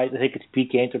Enterprise. I think it's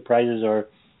PK Enterprises or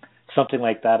something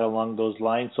like that along those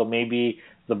lines. So maybe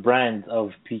the brand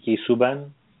of PK Subban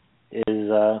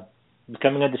is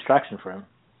becoming a distraction for him.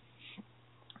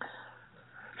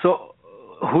 So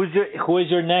who is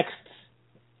your next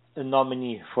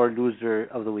nominee for loser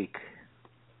of the week?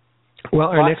 Well,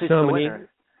 our next nominee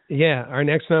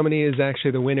is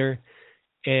actually the winner.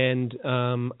 And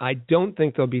I don't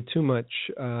think there'll be too much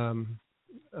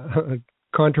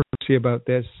controversy about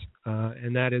this,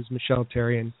 and that is Michel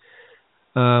Therrien,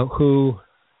 who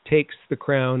takes the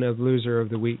crown of loser of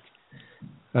the week.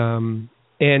 And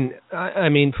I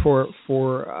mean,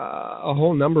 for a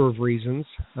whole number of reasons.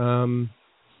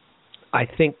 I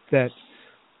think that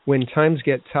when times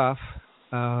get tough,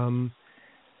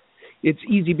 it's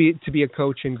easy to be a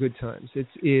coach in good times. It's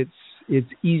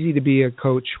easy to be a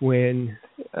coach when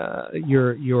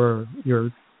your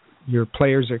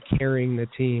players are carrying the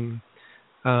team,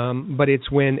 but it's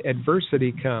when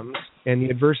adversity comes, and the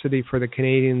adversity for the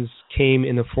Canadiens came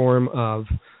in the form of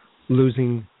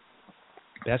losing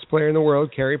best player in the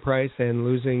world, Carey Price, and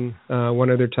losing one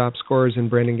of their top scorers in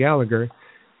Brendan Gallagher.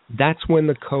 That's when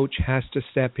the coach has to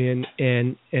step in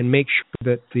and make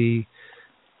sure that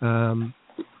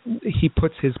he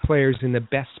puts his players in the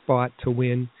best spot to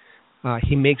win.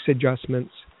 He makes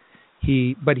adjustments.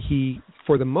 But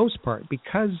for the most part,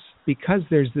 because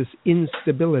there's this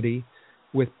instability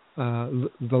with the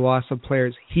loss of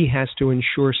players, he has to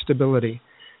ensure stability.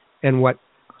 And what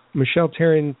Michel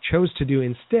Therrien chose to do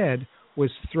instead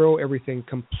was throw everything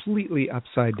completely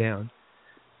upside down.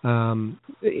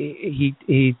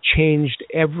 He changed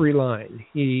every line.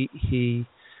 He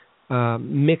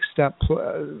mixed up,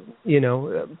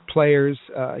 players.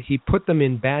 He put them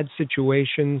in bad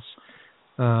situations.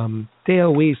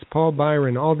 Dale Weiss, Paul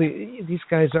Byron, these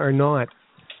guys are not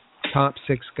top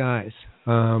six guys.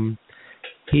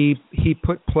 He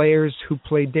put players who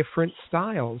play different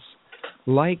styles,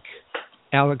 like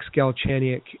Alex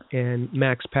Galchenyuk and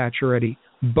Max Pacioretty,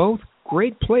 both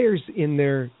great players in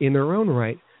their own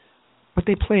right, but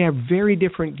they play a very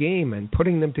different game, and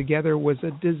putting them together was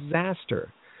a disaster,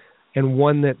 and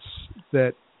one that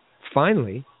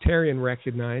finally Therrien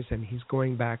recognized, and he's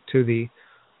going back to the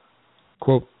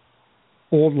quote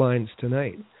old lines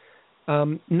tonight.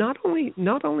 Not only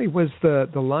was the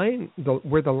line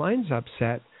were the lines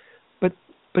upset, but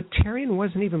Therrien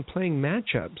wasn't even playing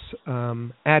matchups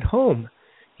at home.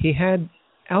 He had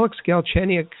Alex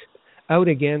Galchenyuk out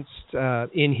against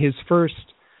in his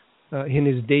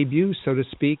debut, so to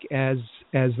speak, as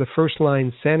the first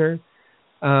line center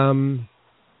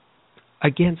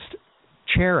against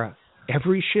Chara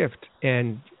every shift,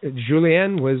 and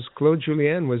Claude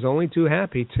Julien was only too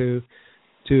happy to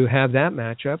have that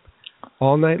matchup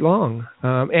all night long.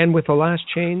 And with the last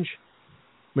change,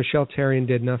 Michel Therrien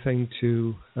did nothing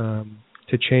to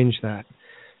change that.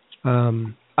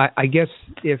 I guess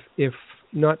if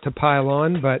not to pile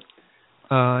on, but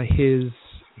his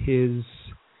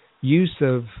use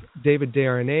of David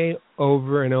Desharnais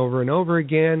over and over and over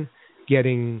again,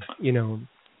 getting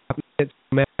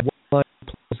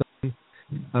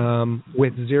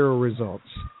with zero results,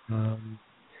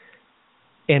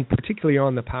 and particularly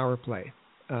on the power play.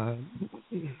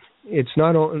 It's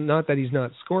not that he's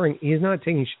not scoring; he's not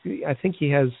taking. I think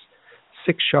he has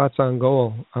 6 shots on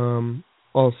goal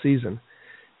all season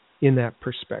in that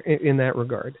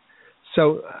regard.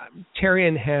 So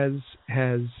Therrien has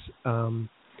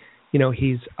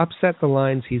he's upset the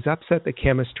lines, he's upset the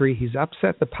chemistry, he's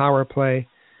upset the power play,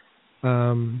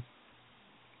 and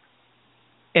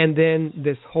then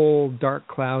this whole dark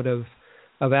cloud of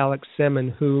Alex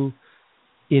Semin, who,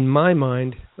 in my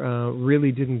mind,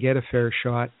 really didn't get a fair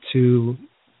shot to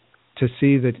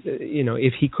see that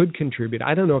if he could contribute.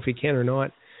 I don't know if he can or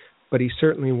not, but he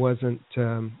certainly wasn't.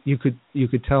 You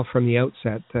could tell from the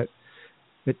outset that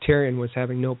Therrien was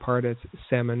having no part at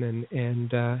Semin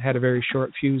and had a very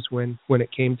short fuse when it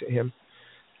came to him.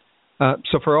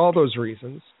 So for all those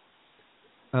reasons,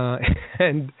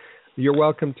 and you're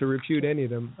welcome to refute any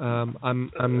of them, I'm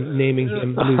naming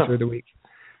him loser of the week.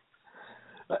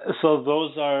 So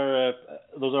those are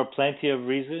plenty of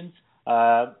reasons.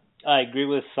 I agree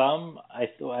with some.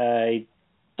 I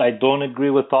don't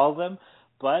agree with all of them,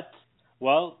 but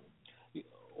we'll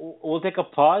take a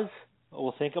pause.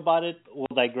 We'll think about it. We'll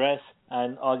digress,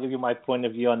 and I'll give you my point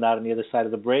of view on that on the other side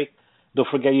of the break. Don't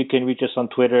forget you can reach us on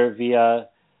Twitter via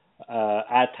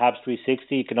at Habs360.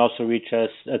 You can also reach us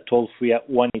toll free at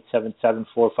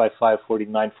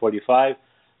 1-877-455-4945.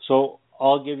 So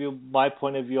I'll give you my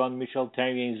point of view on Michel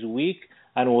Therrien's week,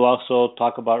 and we'll also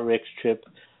talk about Rick's trip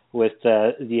with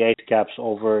the Icecaps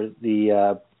over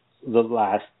the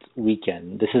last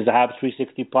weekend. This is the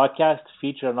Habs360 podcast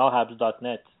featured on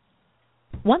allhabs.net.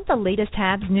 Want the latest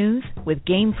Habs news with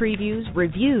game previews,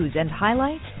 reviews, and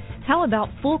highlights? How about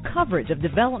full coverage of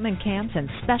development camps and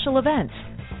special events?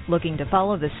 Looking to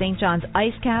follow the St. John's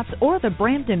Icecaps or the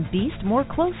Brampton Beast more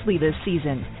closely this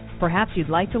season? Perhaps you'd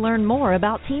like to learn more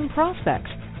about team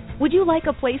prospects. Would you like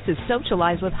a place to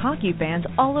socialize with hockey fans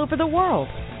all over the world?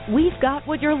 We've got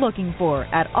what you're looking for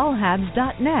at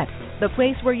allhabs.net, the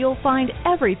place where you'll find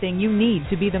everything you need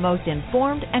to be the most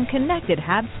informed and connected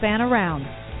Habs fan around.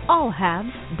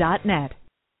 allhabs.net.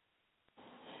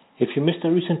 If you missed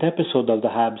a recent episode of the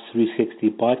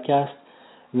Habs360 podcast,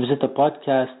 visit the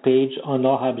podcast page on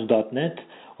allhabs.net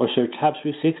or search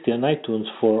Habs360 on iTunes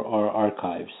for our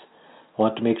archives.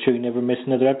 Want to make sure you never miss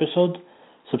another episode?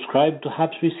 Subscribe to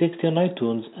Habs360 on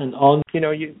iTunes and on...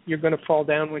 you're going to fall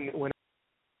down when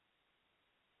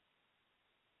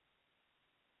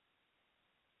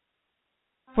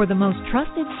For the most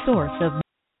trusted source of...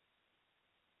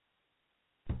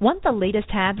 Want the latest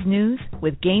Habs news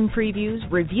with game previews,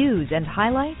 reviews, and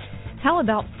highlights? How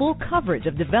about full coverage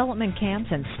of development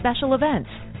camps and special events?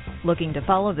 Looking to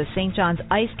follow the St. John's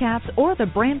Icecaps or the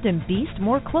Brampton Beast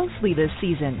more closely this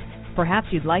season? Perhaps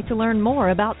you'd like to learn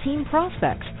more about team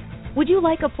prospects. Would you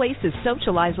like a place to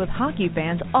socialize with hockey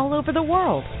fans all over the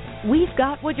world? We've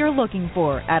got what you're looking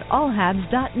for at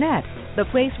allhabs.net, the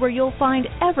place where you'll find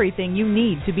everything you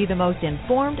need to be the most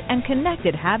informed and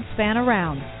connected Habs fan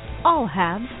around.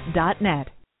 allhabs.net.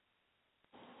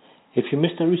 If you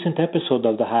missed a recent episode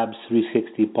of the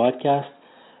Habs360 podcast,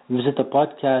 visit the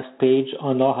podcast page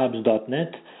on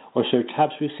allhabs.net or search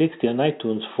Habs360 on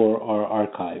iTunes for our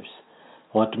archives.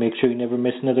 Want to make sure you never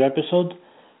miss another episode?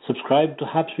 Subscribe to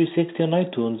Habs360 on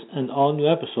iTunes and all new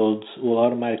episodes will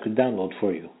automatically download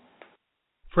for you.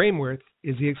 Frameworth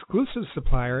is the exclusive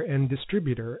supplier and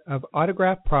distributor of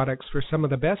autographed products for some of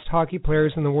the best hockey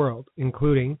players in the world,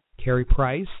 including Carey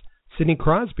Price, Sidney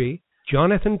Crosby,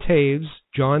 Jonathan Toews,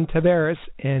 John Tavares,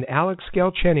 and Alex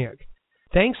Galchenyuk.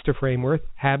 Thanks to Frameworth,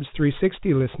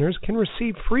 Habs360 listeners can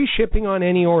receive free shipping on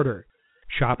any order.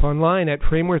 Shop online at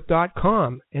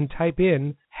frameworth.com and type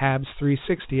in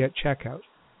Habs360 at checkout.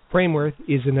 Frameworth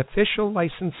is an official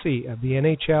licensee of the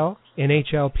NHL,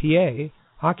 NHLPA,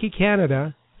 Hockey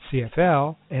Canada,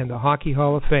 CFL, and the Hockey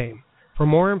Hall of Fame. For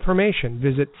more information,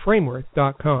 visit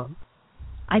frameworth.com.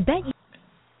 I bet you...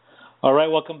 All right,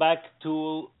 welcome back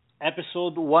to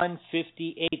episode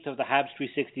 158 of the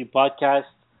Habs360 podcast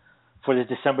for the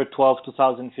December 12,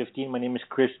 2015. My name is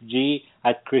Chris G.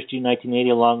 at Chris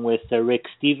G1980 along with Rick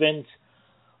Stevens.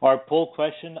 Our poll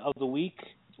question of the week: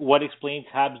 what explains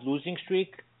Habs' losing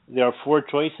streak? There are 4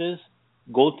 choices: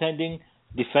 goaltending,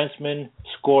 defensemen,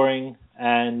 scoring,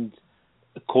 and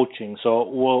coaching. So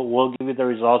we'll give you the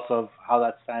results of how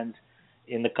that stands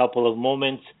in a couple of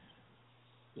moments.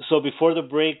 So before the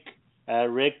break,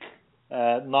 Rick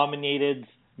nominated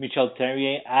Michel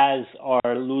Therrien as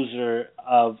our loser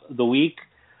of the week.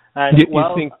 And you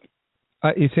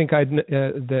think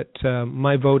that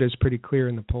my vote is pretty clear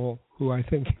in the poll, who I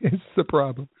think is the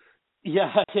problem?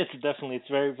 Yeah, it's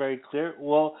very, very clear.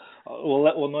 Well,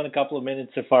 we'll know in a couple of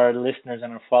minutes if our listeners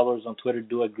and our followers on Twitter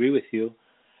do agree with you.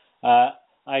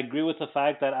 I agree with the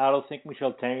fact that I don't think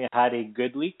Michel Therrien had a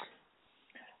good week,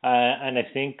 and I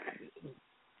think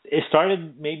it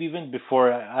started maybe even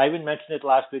before. I even mentioned it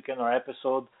last week in our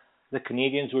episode. The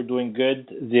Canadiens were doing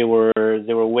good; they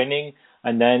were winning,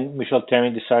 and then Michel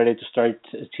Therrien decided to start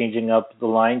changing up the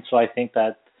line. So I think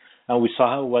that, and we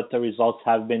saw what the results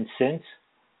have been since.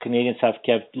 Canadiens have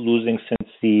kept losing since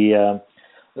the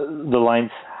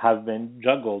lines have been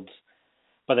juggled.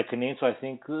 But the Canadiens, so I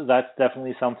think that's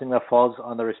definitely something that falls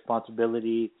on the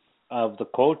responsibility of the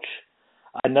coach.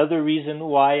 Another reason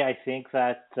why I think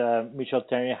that Michel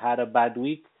Therrien had a bad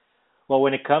week, well,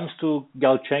 when it comes to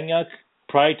Galchenyuk,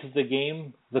 prior to the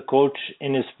game, the coach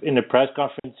in the press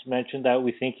conference mentioned that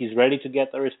we think he's ready to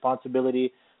get the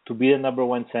responsibility to be the number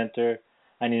one center.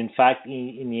 And in fact,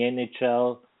 in the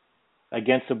NHL,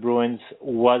 against the Bruins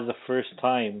was the first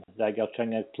time that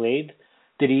Galchenyuk played.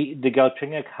 Did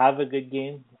Galchenyuk have a good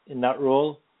game in that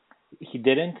role? He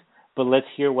didn't, but let's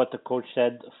hear what the coach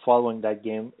said following that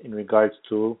game in regards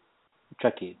to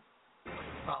Chucky.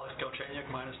 Alex Galchenyuk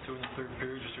 -2 in the third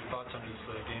period. Just your thoughts on his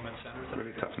game at center?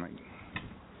 Really tough night.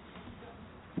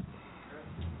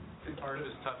 Part of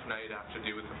his tough night have to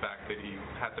do with the fact that he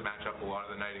had to match up a lot of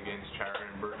the night against Chara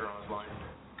and Bergeron's line?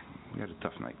 He had a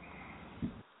tough night.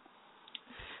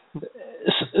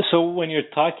 So when you're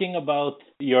talking about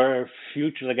your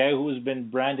future, the guy who's been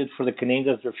branded for the Canadiens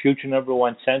as their future number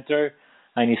one center,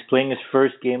 and he's playing his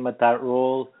first game at that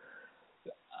role,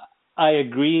 I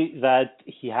agree that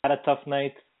he had a tough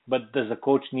night, but does the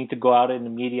coach need to go out in the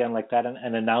media and like that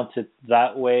and announce it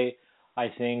that way? I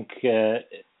think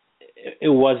it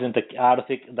wasn't. I don't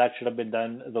think that should have been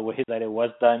done the way that it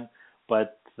was done.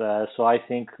 But so I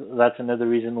think that's another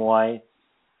reason why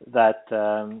that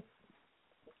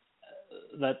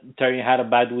Therrien had a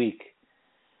bad week.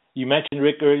 You mentioned,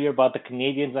 Rick, earlier about the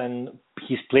Canadiens, and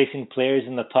he's placing players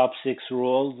in the top six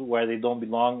roles where they don't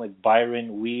belong, like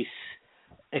Byron, Weiss,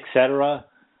 etc.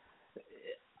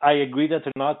 I agree that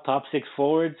they're not top six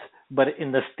forwards, but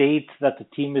in the state that the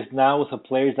team is now with the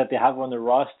players that they have on the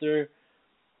roster,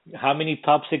 how many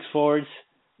top six forwards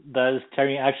does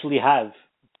Therrien actually have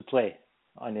to play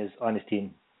on his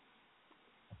team?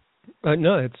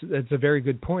 No, it's a very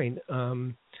good point.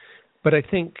 But I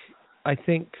think I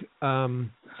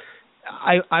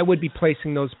would be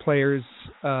placing those players,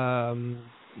 for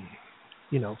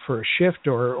a shift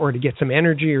or to get some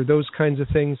energy or those kinds of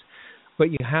things. But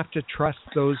you have to trust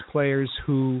those players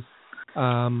who,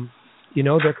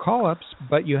 they're call-ups,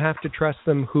 but you have to trust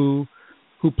them who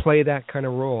play that kind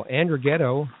of role.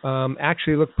 Andrighetto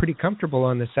actually looked pretty comfortable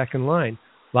on the second line.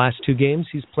 Last two games,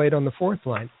 he's played on the fourth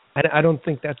line. I don't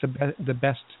think that's the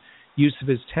best use of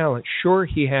his talent. Sure,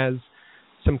 he has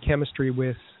some chemistry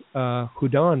with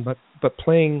Hudon, but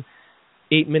playing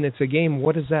 8 minutes a game,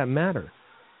 what does that matter?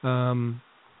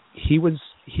 He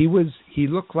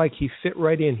looked like he fit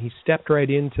right in. He stepped right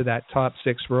into that top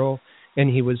six role, and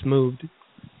he was moved.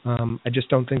 I just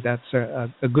don't think that's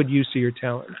a good use of your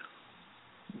talent.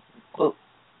 Well,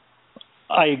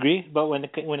 I agree, but when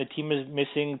a team is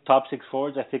missing top six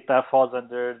forwards, I think that falls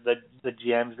under the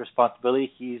GM's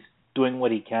responsibility. He's doing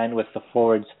what he can with the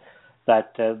forwards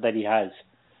that he has.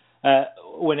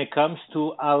 When it comes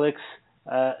to Alex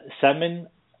Semin,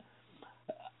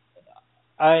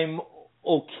 I'm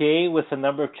okay with the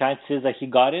number of chances that he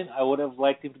got in. I would have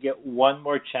liked him to get one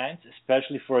more chance,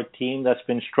 especially for a team that's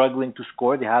been struggling to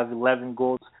score. They have 11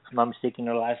 goals, if I'm not mistaken, in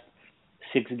their last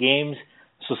 6 games.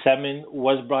 So Semin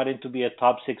was brought in to be a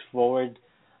top six forward,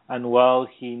 and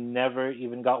he never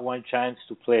even got one chance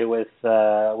to play with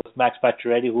Max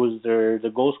Pacioretty, who's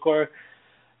the goal scorer.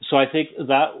 So I think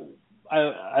that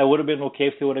I would have been okay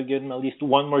if they would have given him at least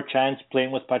one more chance playing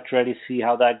with Pacioretty, see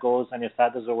how that goes, and if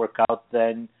that doesn't work out,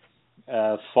 then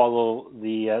follow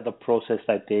the process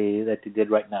that they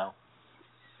did right now.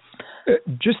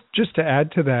 Just to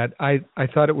add to that, I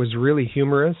thought it was really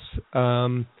humorous.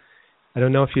 I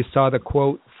don't know if you saw the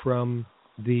quote from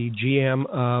the GM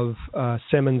of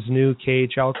Semin's new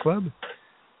KHL club.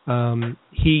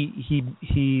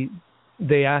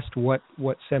 They asked what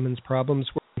Semin's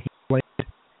problems were.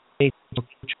 He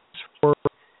blamed for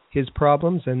his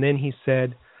problems, and then he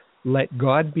said, "Let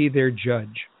God be their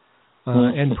judge,"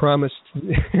 and promised,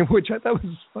 which I thought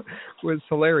was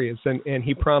hilarious. And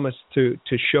he promised to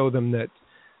show them that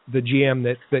the GM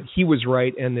that he was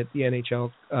right and that the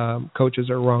NHL coaches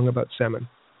are wrong about Semin.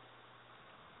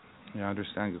 Yeah, I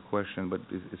understand your question, but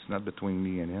it's not between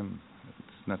me and him.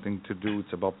 It's nothing to do.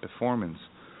 It's about performance,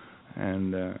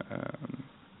 and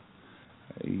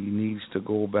he needs to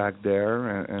go back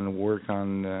there and work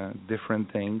on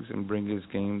different things and bring his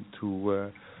game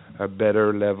to a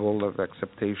better level of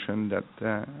acceptation that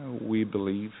we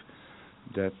believe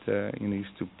that he needs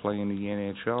to play in the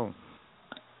NHL.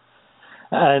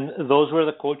 And those were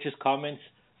the coach's comments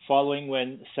following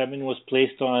when Semin was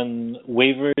placed on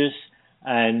waivers,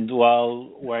 and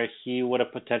where he would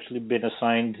have potentially been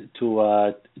assigned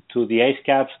to the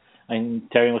IceCaps, and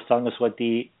Therrien was telling us what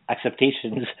the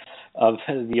expectations of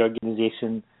the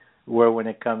organization were when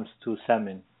it comes to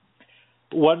Semin.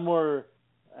 One more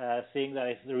thing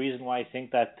the reason why I think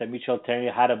that Michel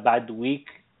Therrien had a bad week,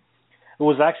 it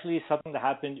was actually something that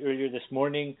happened earlier this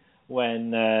morning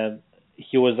when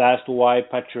he was asked why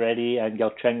Pacioretty and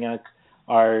Galchenyuk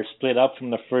are split up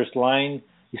from the first line.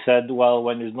 He said, well,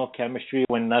 when there's no chemistry,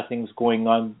 when nothing's going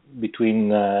on between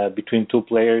two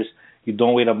players, you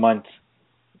don't wait a month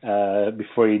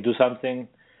before you do something.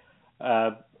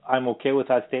 I'm okay with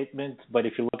that statement, but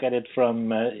if you look at it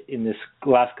from in this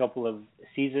last couple of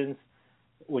seasons,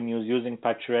 when he was using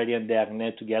Pacioretty and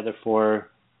Therrien together for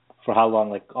how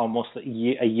long? Like almost a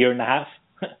year and a half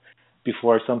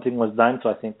before something was done. So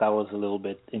I think that was a little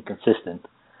bit inconsistent.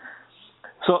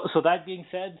 So that being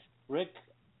said, Rick,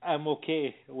 I'm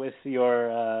okay with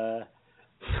your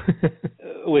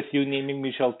with you naming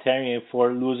Michel Therrien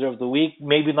for loser of the week.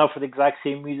 Maybe not for the exact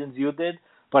same reasons you did,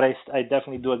 but I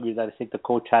definitely do agree that I think the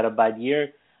coach had a bad year.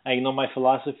 And you know my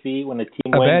philosophy when the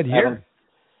team wins. A bad year?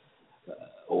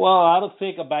 Well, I don't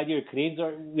think a bad year.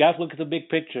 We have to look at the big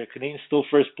picture. Canadiens still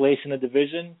first place in the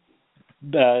division.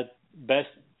 The best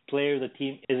player of the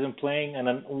team isn't playing, and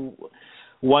then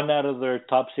one out of their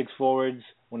top six forwards,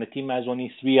 when the team has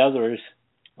only three others,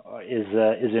 is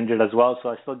injured as well. So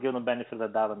I still give them the benefit of the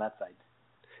doubt on that side.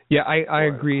 Yeah, I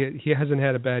agree. He hasn't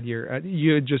had a bad year. I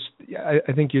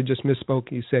think you just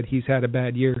misspoke. You said he's had a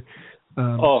bad year.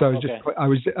 So I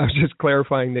was just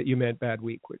clarifying that you meant bad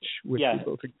week, which we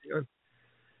both agree on.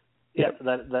 Yeah,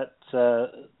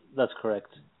 that's correct.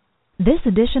 This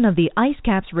edition of the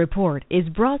IceCaps Report is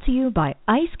brought to you by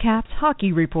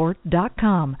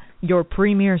IceCapsHockeyReport.com, your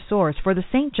premier source for the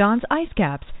St. John's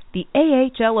IceCaps, the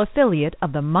AHL affiliate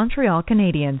of the Montreal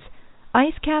Canadiens.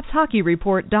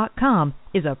 IceCapsHockeyReport.com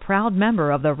is a proud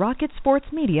member of the Rocket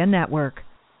Sports Media Network.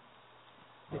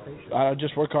 I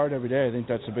just work hard every day. I think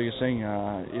that's the biggest thing.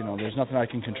 There's nothing I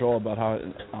can control about how,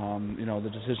 the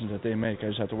decisions that they make. I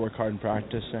just have to work hard in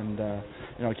practice and,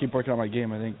 keep working on my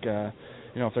game. I think,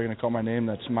 if they're going to call my name,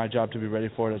 that's my job to be ready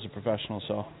for it as a professional.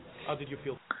 So, how did you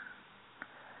feel?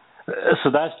 So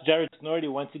that's Jared Snorty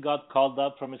once he got called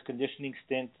up from his conditioning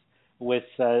stint with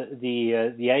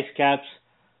the IceCaps.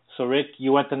 So Rick,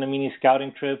 you went on a mini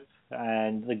scouting trip,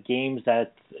 and the games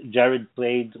that Jared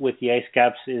played with the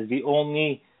IceCaps is the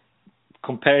only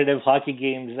competitive hockey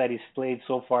games that he's played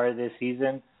so far this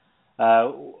season.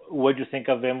 What did you think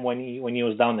of him when he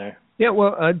was down there? Yeah,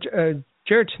 well,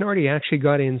 Jared Snorty actually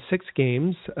got in 6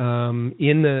 games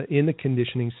in the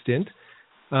conditioning stint.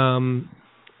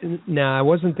 Now I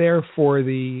wasn't there for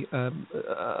the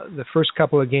first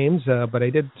couple of games, but I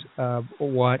did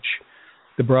watch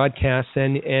the broadcast,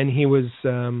 and he was.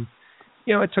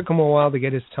 It took him a while to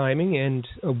get his timing, and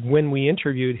when we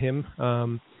interviewed him,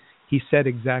 he said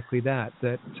exactly that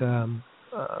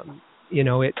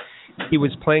he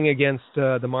was playing against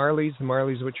the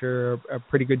Marlies, which are a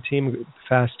pretty good team,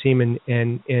 fast team,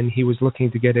 and he was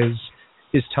looking to get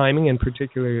his timing and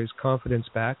particularly his confidence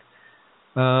back.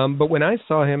 But when I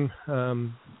saw him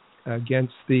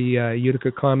against the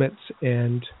Utica Comets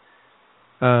and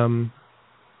the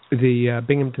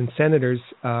Binghamton Senators,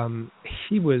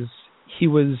 he was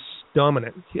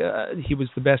dominant. He was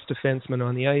the best defenseman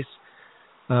on the ice.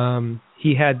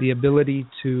 He had the ability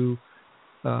to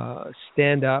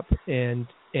stand up and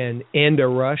end a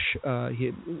rush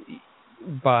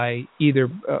by either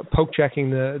poke checking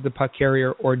the puck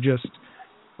carrier or just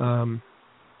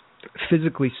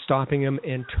physically stopping him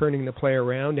and turning the play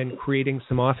around and creating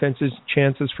some offensive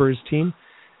chances for his team.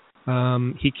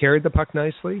 He carried the puck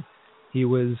nicely. He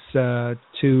was, to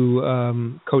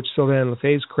Coach Sylvain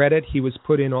Lefebvre's credit, he was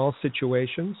put in all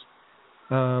situations.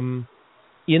 In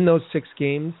those 6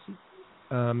 games,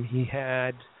 he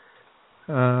had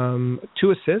 2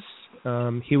 assists.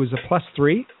 He was a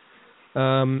 +3,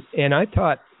 and I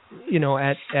thought,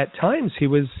 at times he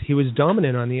was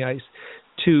dominant on the ice.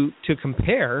 To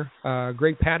compare,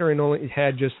 Greg Patterin only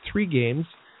had just 3 games,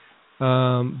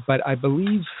 but I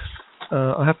believe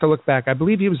I'll have to look back. I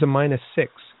believe he was a -6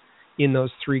 in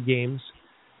those 3 games.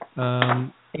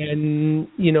 And,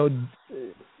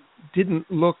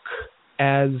 didn't look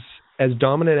as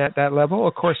dominant at that level.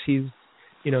 Of course, he's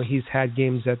had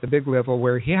games at the big level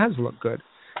where he has looked good.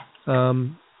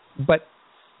 But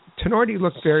Tenorti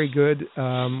looked very good.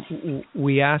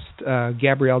 We asked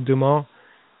Gabriel Dumont,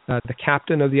 the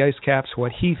captain of the IceCaps,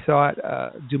 what he thought.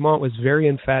 Dumont was very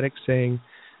emphatic, saying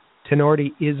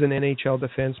Tenorti is an NHL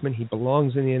defenseman. He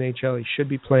belongs in the NHL. He should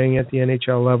be playing at the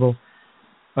NHL level.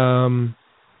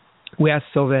 We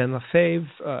asked Sylvain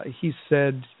Lefebvre. He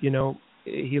said,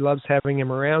 he loves having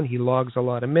him around. He logs a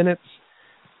lot of minutes.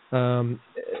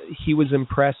 He was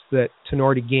impressed that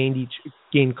Tenorti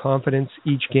gained confidence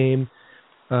each game.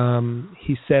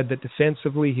 He said that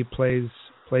defensively he plays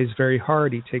very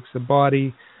hard. He takes the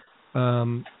body.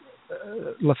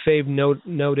 Lefebvre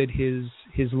noted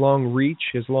his long reach,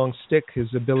 his long stick,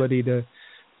 his ability to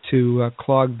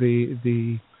clog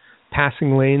the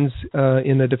passing lanes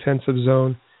in the defensive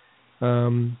zone,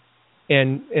 and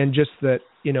just that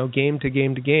game to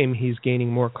game he's gaining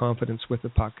more confidence with the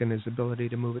puck and his ability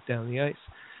to move it down the ice.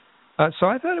 So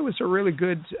I thought it was a really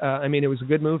good. It was a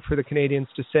good move for the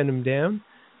Canadiens to send him down.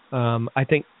 I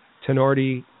think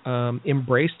Tenorti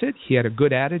embraced it. He had a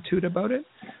good attitude about it.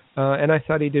 And I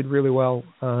thought he did really well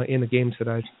in the games that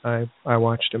I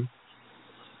watched him.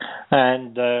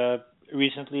 And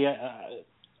recently,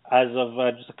 as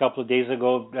of just a couple of days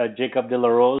ago, Jacob De La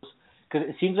Rose, because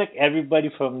it seems like everybody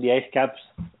from the IceCaps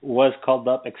was called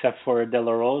up except for De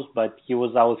La Rose, but he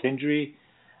was out with injury.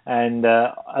 And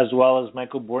as well as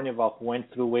Michael Bournival, who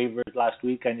went through waivers last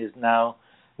week and is now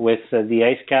with the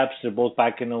IceCaps. They're both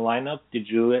back in the lineup. Did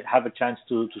you have a chance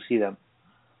to see them?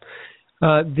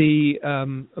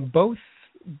 Both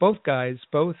guys,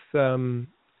 Bournival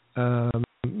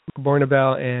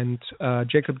and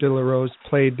Jacob De La Rose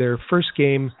played their first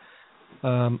game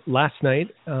last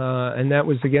night, and that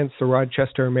was against the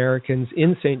Rochester Americans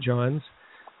in St. John's.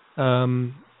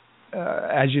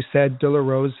 As you said, De La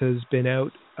Rose has been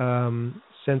out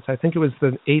since I think it was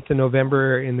the 8th of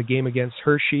November in the game against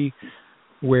Hershey,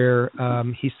 where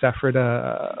he suffered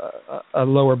a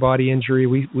lower body injury.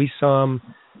 We saw him.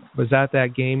 Was at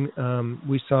that game.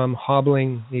 We saw him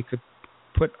hobbling. He could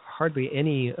put hardly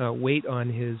any weight on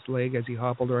his leg as he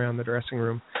hobbled around the dressing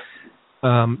room.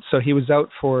 So he was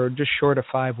out for just short of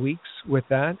 5 weeks with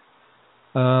that.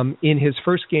 In his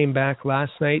first game back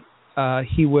last night,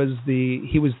 he was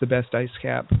the best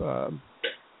IceCap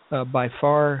by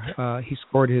far. He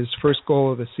scored his first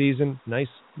goal of the season. Nice,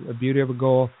 a beauty of a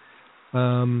goal.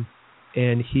 And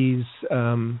he's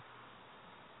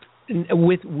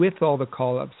with all the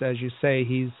call-ups, as you say,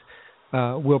 he's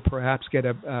will perhaps get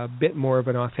a bit more of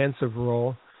an offensive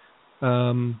role.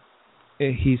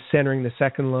 He's centering the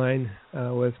second line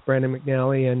with Brandon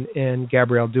McNally and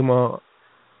Gabriel Dumont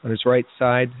on his right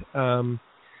side.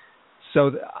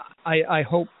 So I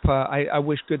hope I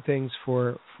wish good things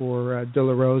for De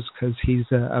La Rose, because he's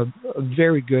a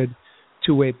very good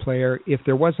two-way player. If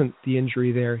there wasn't the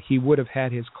injury there, he would have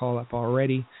had his call-up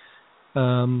already.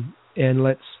 And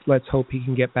let's hope he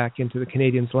can get back into the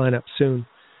Canadiens lineup soon.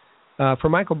 For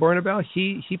Michael Bournival,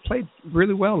 he played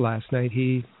really well last night.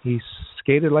 He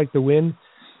skated like the wind.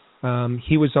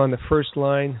 He was on the first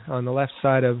line on the left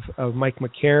side of Mike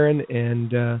McCarron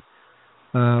and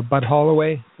Bud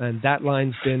Holloway, and that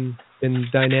line's been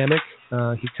dynamic.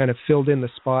 He kind of filled in the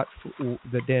spot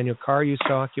that Daniel Carr used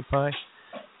to occupy.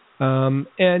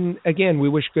 And again, we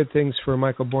wish good things for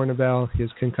Michael Bournival. His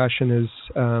concussion is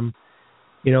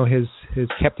has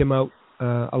kept him out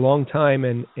a long time,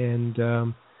 and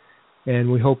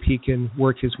we hope he can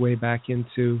work his way back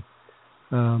into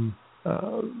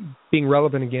being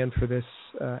relevant again for this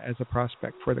as a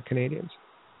prospect for the Canadiens.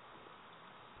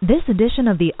 This edition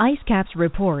of the IceCaps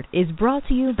Report is brought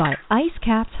to you by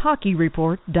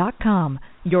IceCapsHockeyReport.com,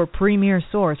 your premier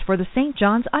source for the St.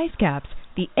 John's IceCaps,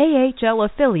 the AHL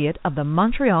affiliate of the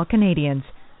Montreal Canadiens.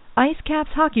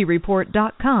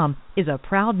 IceCapsHockeyReport.com is a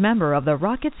proud member of the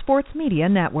Rocket Sports Media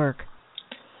Network.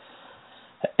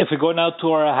 If we go now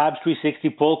to our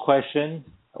Habs360 poll question,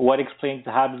 what explains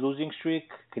the Habs losing streak?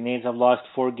 Canadiens have lost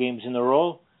 4 games in a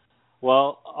row.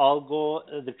 Well, I'll go.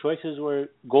 The choices were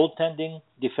goaltending,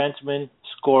 defensemen,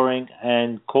 scoring,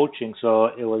 and coaching. So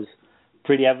it was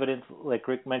pretty evident, like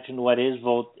Rick mentioned, what his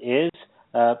vote is.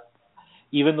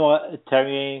 Even though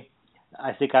Therrien,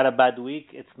 I think, had a bad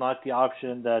week, it's not the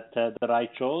option that I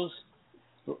chose.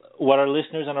 What our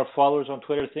listeners and our followers on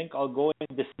Twitter think, I'll go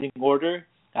in descending order.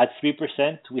 At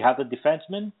 3%, we have the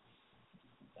defenseman.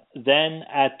 Then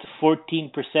at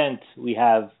 14%, we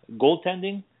have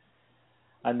goaltending.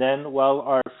 And then,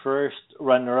 our first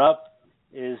runner-up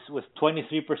is with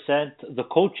 23% the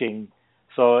coaching.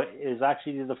 So is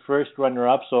actually the first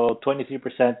runner-up. So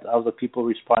 23% of the people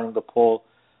responding to the poll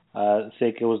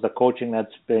think it was the coaching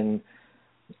that's been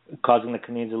causing the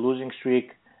Canadiens a losing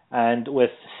streak. And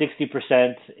with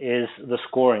 60% is the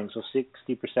scoring. So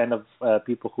 60% of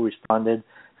people who responded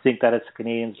think that it's the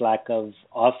Canadiens' lack of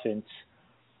offense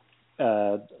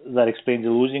that explains the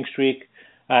losing streak.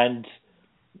 And,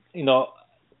 you know,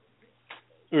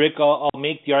 Rick, I'll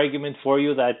make the argument for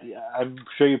you that I'm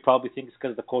sure you probably think it's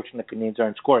because the coach and the Canadiens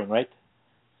aren't scoring, right?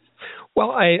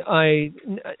 Well, I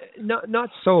not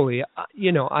solely.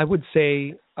 You know, I would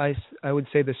say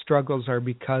the struggles are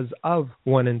because of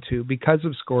 1 and 2, because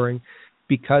of scoring,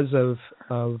 because of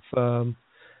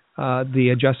the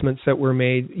adjustments that were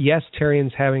made. Yes,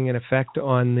 Therrien's having an effect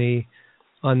on the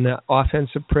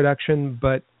offensive production,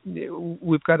 but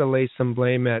we've got to lay some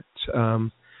blame at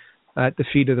the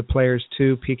feet of the players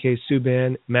too. PK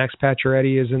Subban, Max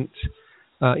Pacioretty isn't.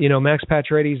 Max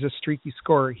Pacioretty is a streaky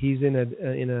scorer. He's in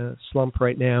a slump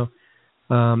right now,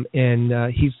 and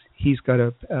he's got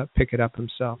to pick it up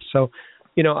himself. So,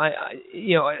 I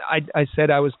said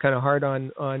I was kind of hard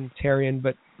on Therrien,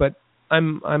 but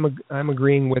I'm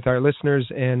agreeing with our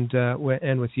listeners and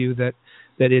with you that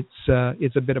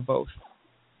it's a bit of both.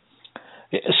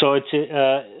 So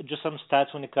it's just some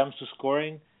stats when it comes to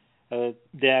scoring.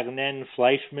 Therrien and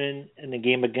Fleischmann in the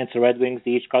game against the Red Wings,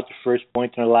 they each got the first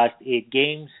point in their last 8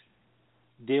 games.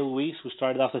 Dale Weiss, who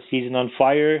started off the season on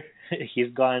fire,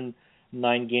 he's gone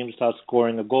 9 games without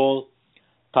scoring a goal.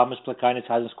 Thomas Plekanec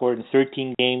hasn't scored in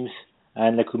 13 games.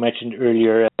 And like we mentioned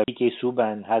earlier, PK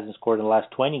Subban hasn't scored in the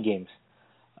last 20 games.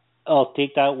 I'll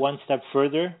take that one step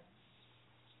further.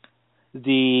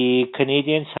 The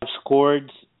Canadiens have scored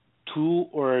 2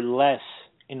 or less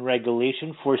in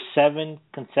regulation for 7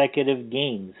 consecutive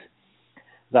games.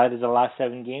 That is the last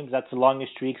 7 games. That's the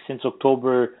longest streak since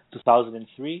October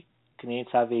 2003.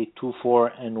 Canadiens have a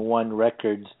 2-4-1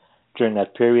 record during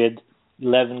that period.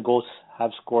 11 goals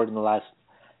have scored in the last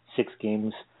 6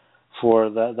 games for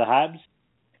the Habs.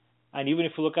 And even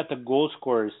if you look at the goal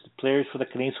scorers, the players for the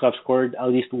Canadiens who have scored at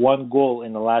least 1 goal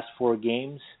in the last 4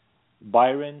 games,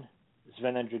 Byron,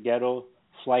 Sven Andrighetto,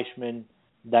 Fleischmann,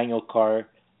 Daniel Carr,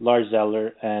 Lars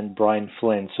Eller, and Brian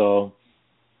Flynn. So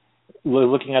we're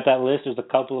looking at that list. There's a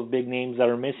couple of big names that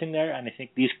are missing there, and I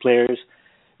think these players,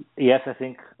 yes, I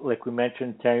think, like we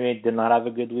mentioned, Therrien did not have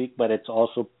a good week, but it's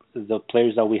also the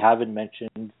players that we haven't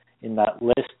mentioned in that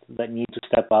list that need to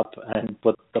step up and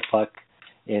put the puck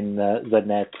in the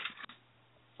net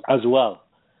as well.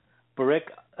 But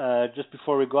Rick, just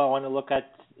before we go, I want to look at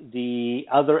the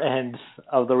other end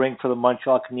of the ring for the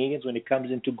Montreal Canadiens when it comes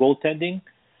into goaltending.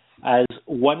 As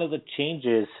one of the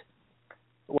changes,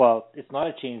 well, it's not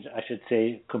a change, I should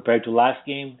say, compared to last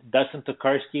game. Dustin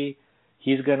Tokarski,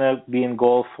 he's going to be in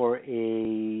goal for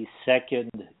a 2nd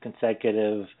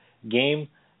consecutive game.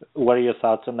 What are your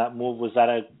thoughts on that move? Was that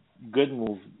a good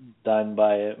move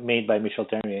made by Michel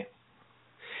Therrien?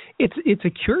 It's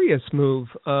a curious move.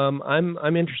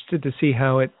 I'm interested to see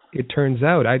how it turns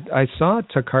out. I saw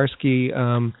Tokarski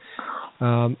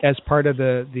as part of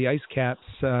the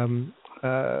IceCaps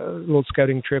little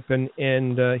scouting trip, and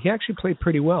he actually played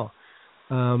pretty well,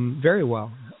 very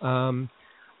well.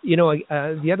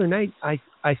 The other night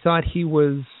I thought he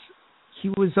was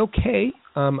okay.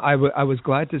 I was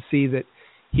glad to see that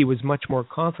he was much more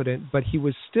confident, but he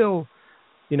was still,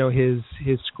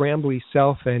 his scrambly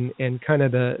self and kind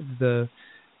of the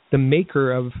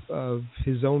maker of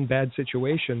his own bad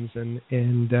situations, and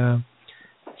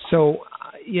so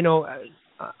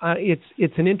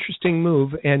it's an interesting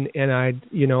move, and I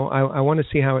want to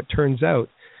see how it turns out.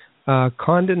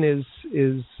 Condon is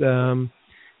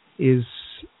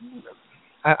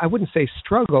I wouldn't say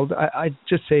struggled. I'd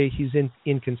just say he's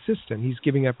inconsistent. He's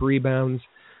giving up rebounds.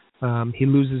 He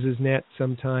loses his net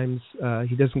sometimes.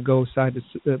 He doesn't go side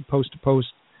to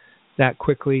post that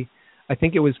quickly. I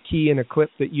think it was key in a clip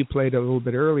that you played a little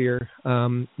bit earlier,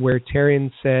 where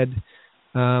Therrien said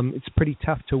it's pretty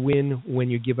tough to win when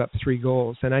you give up 3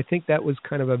 goals. And I think that was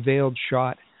kind of a veiled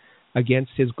shot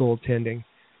against his goaltending,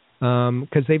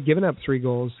 because they've given up 3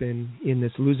 goals in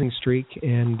this losing streak,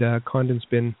 and Condon's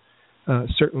been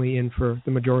certainly in for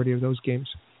the majority of those games.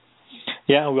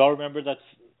 Yeah, we all remember that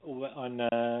on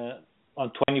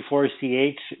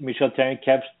 24CH, Michel Therrien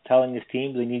kept telling his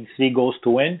team they need 3 goals to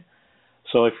win.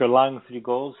 So if you're allowing 3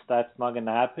 goals, that's not going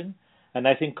to happen. And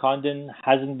I think Condon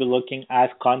hasn't been looking as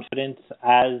confident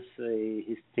as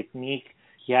his technique.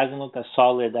 He hasn't looked as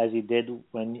solid as he did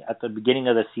when at the beginning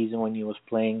of the season when he was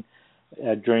playing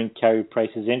during Carey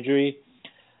Price's injury.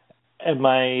 And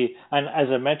as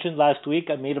I mentioned last week,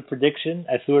 I made a prediction.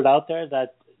 I threw it out there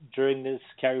that during this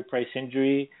Carey Price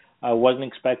injury. I wasn't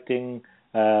expecting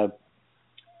Condon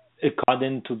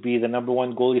to be the number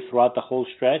one goalie throughout the whole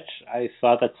stretch. I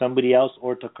thought that somebody else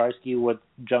or Tokarski would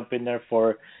jump in there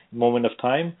for a moment of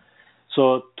time.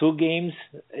 So 2 games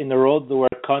in a row where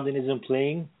Condon isn't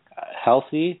playing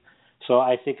healthy. So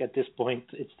I think at this point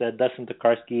it's the Dustin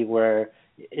Tokarski where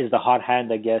is the hot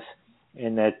hand, I guess,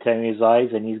 in Terry's eyes,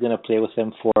 and he's going to play with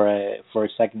him for a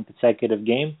second consecutive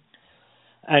game.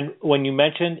 And when you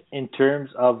mentioned in terms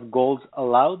of goals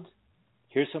allowed,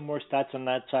 here's some more stats on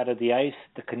that side of the ice.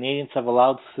 The Canadiens have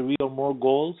allowed 3 or more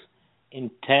goals in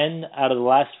 10 out of the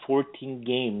last 14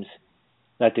 games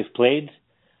that they've played,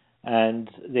 and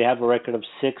they have a record of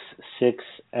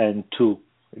 6-6-2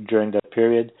 during that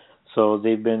period. So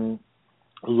they've been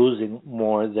losing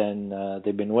more than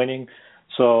they've been winning.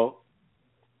 So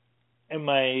am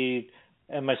I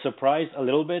surprised a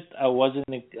little bit? I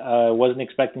wasn't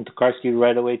expecting Tokarski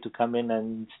right away to come in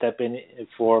and step in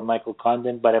for Michael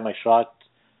Condon, but am I shocked?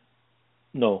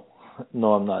 No,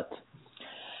 I'm not.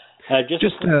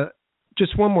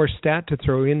 Just one more stat to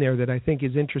throw in there that I think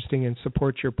is interesting and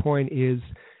supports your point is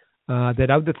that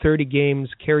of the 30 games,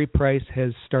 Carey Price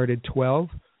has started 12.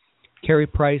 Carey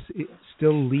Price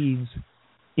still leads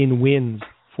in wins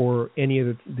for any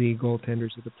of the goaltenders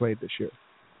that have played this year.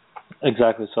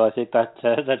 Exactly. So I think that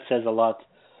says a lot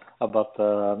about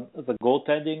the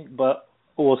goaltending. But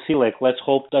we'll see. Let's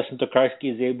hope Dustin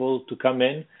Tokarski is able to come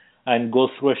in and go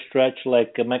through a stretch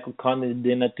like Michael Condon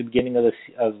did at the beginning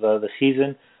of the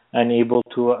season, and able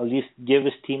to at least give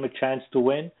his team a chance to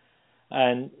win,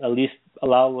 and at least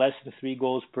allow less than 3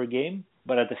 goals per game.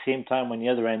 But at the same time, on the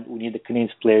other end, we need the Canadiens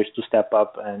players to step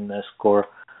up and score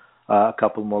a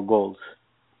couple more goals.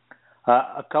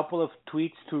 A couple of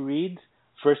tweets to read.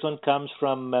 First one comes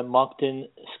from Moncton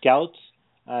Scouts,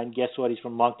 and guess what? He's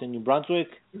from Moncton, New Brunswick.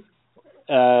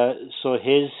 So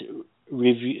his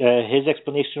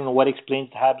explanation on what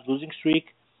explains the Habs losing streak,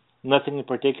 nothing in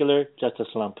particular, just a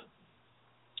slump.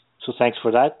 So thanks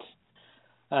for that.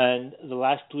 And the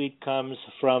last tweet comes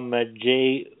from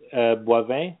Jay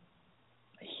Boivin.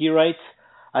 He writes,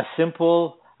 as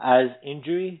simple as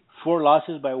injury, 4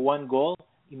 losses by 1 goal.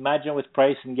 Imagine with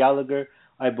Price and Gallagher,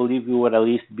 I believe we would at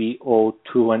least be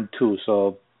 0-2-2.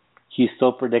 So he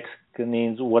still predicts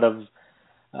Canadiens would have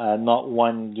not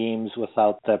won games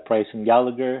without Price and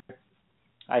Gallagher.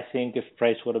 I think if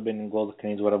Price would have been in goal, the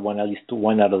Canadiens would have won at least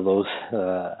 1 out of those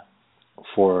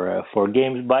 4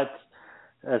 games. But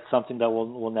that's something that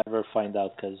we'll never find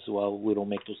out because, well, we don't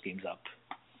make those games up.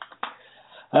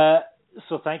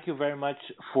 So thank you very much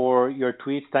for your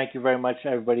tweets. Thank you very much,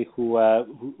 everybody who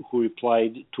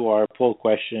replied to our poll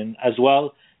question as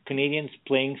well. Canadiens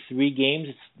playing 3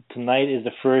 games. Tonight is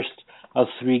the first of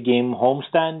 3-game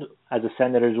homestand as the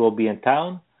Senators will be in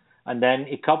town. And then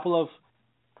a couple of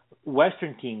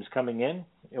Western teams coming in.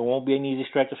 It won't be an easy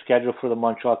stretch of schedule for the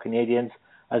Montreal Canadiens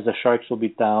as the Sharks will be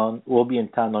in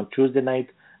town on Tuesday night,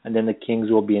 and then the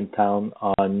Kings will be in town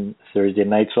on Thursday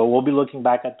night. So we'll be looking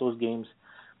back at those games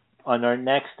on our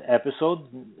next episode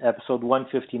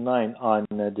 159 on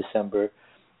December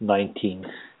 19th.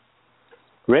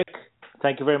 Rick,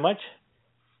 thank you very much.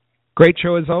 Great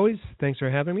show as always. Thanks for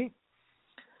having me.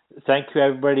 Thank you,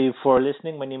 everybody, for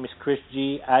listening. My name is Chris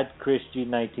G, at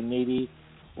ChrisG1980.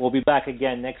 We'll be back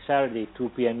again next Saturday, 2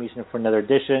 p.m. Eastern, for another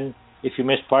edition. If you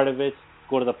missed part of it,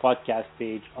 go to the podcast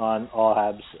page on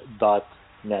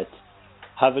allhabs.net.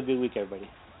 Have a good week, everybody.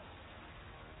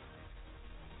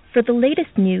 For the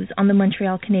latest news on the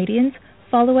Montreal Canadiens,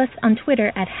 follow us on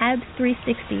Twitter at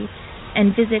Habs360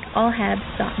 and visit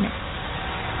allhabs.net.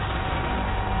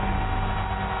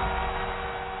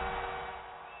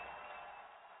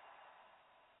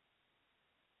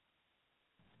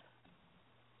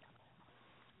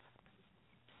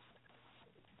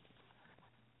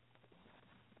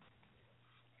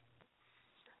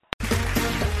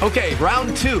 Okay,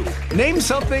 round 2. Name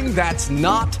something that's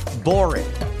not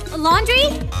boring. A laundry?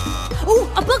 Ooh,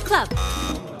 a book club.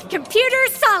 Computer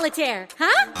solitaire,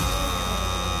 huh?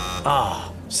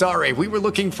 Ah, oh, sorry, we were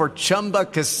looking for Chumba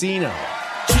Casino.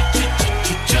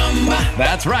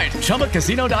 That's right,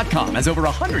 ChumbaCasino.com has over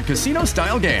 100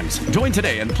 casino-style games. Join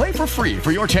today and play for free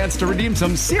for your chance to redeem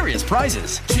some serious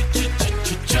prizes.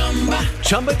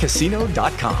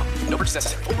 ChumbaCasino.com. No purchase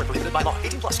necessary. Void where prohibited by law.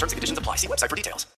 18+ terms and conditions apply. See website for details.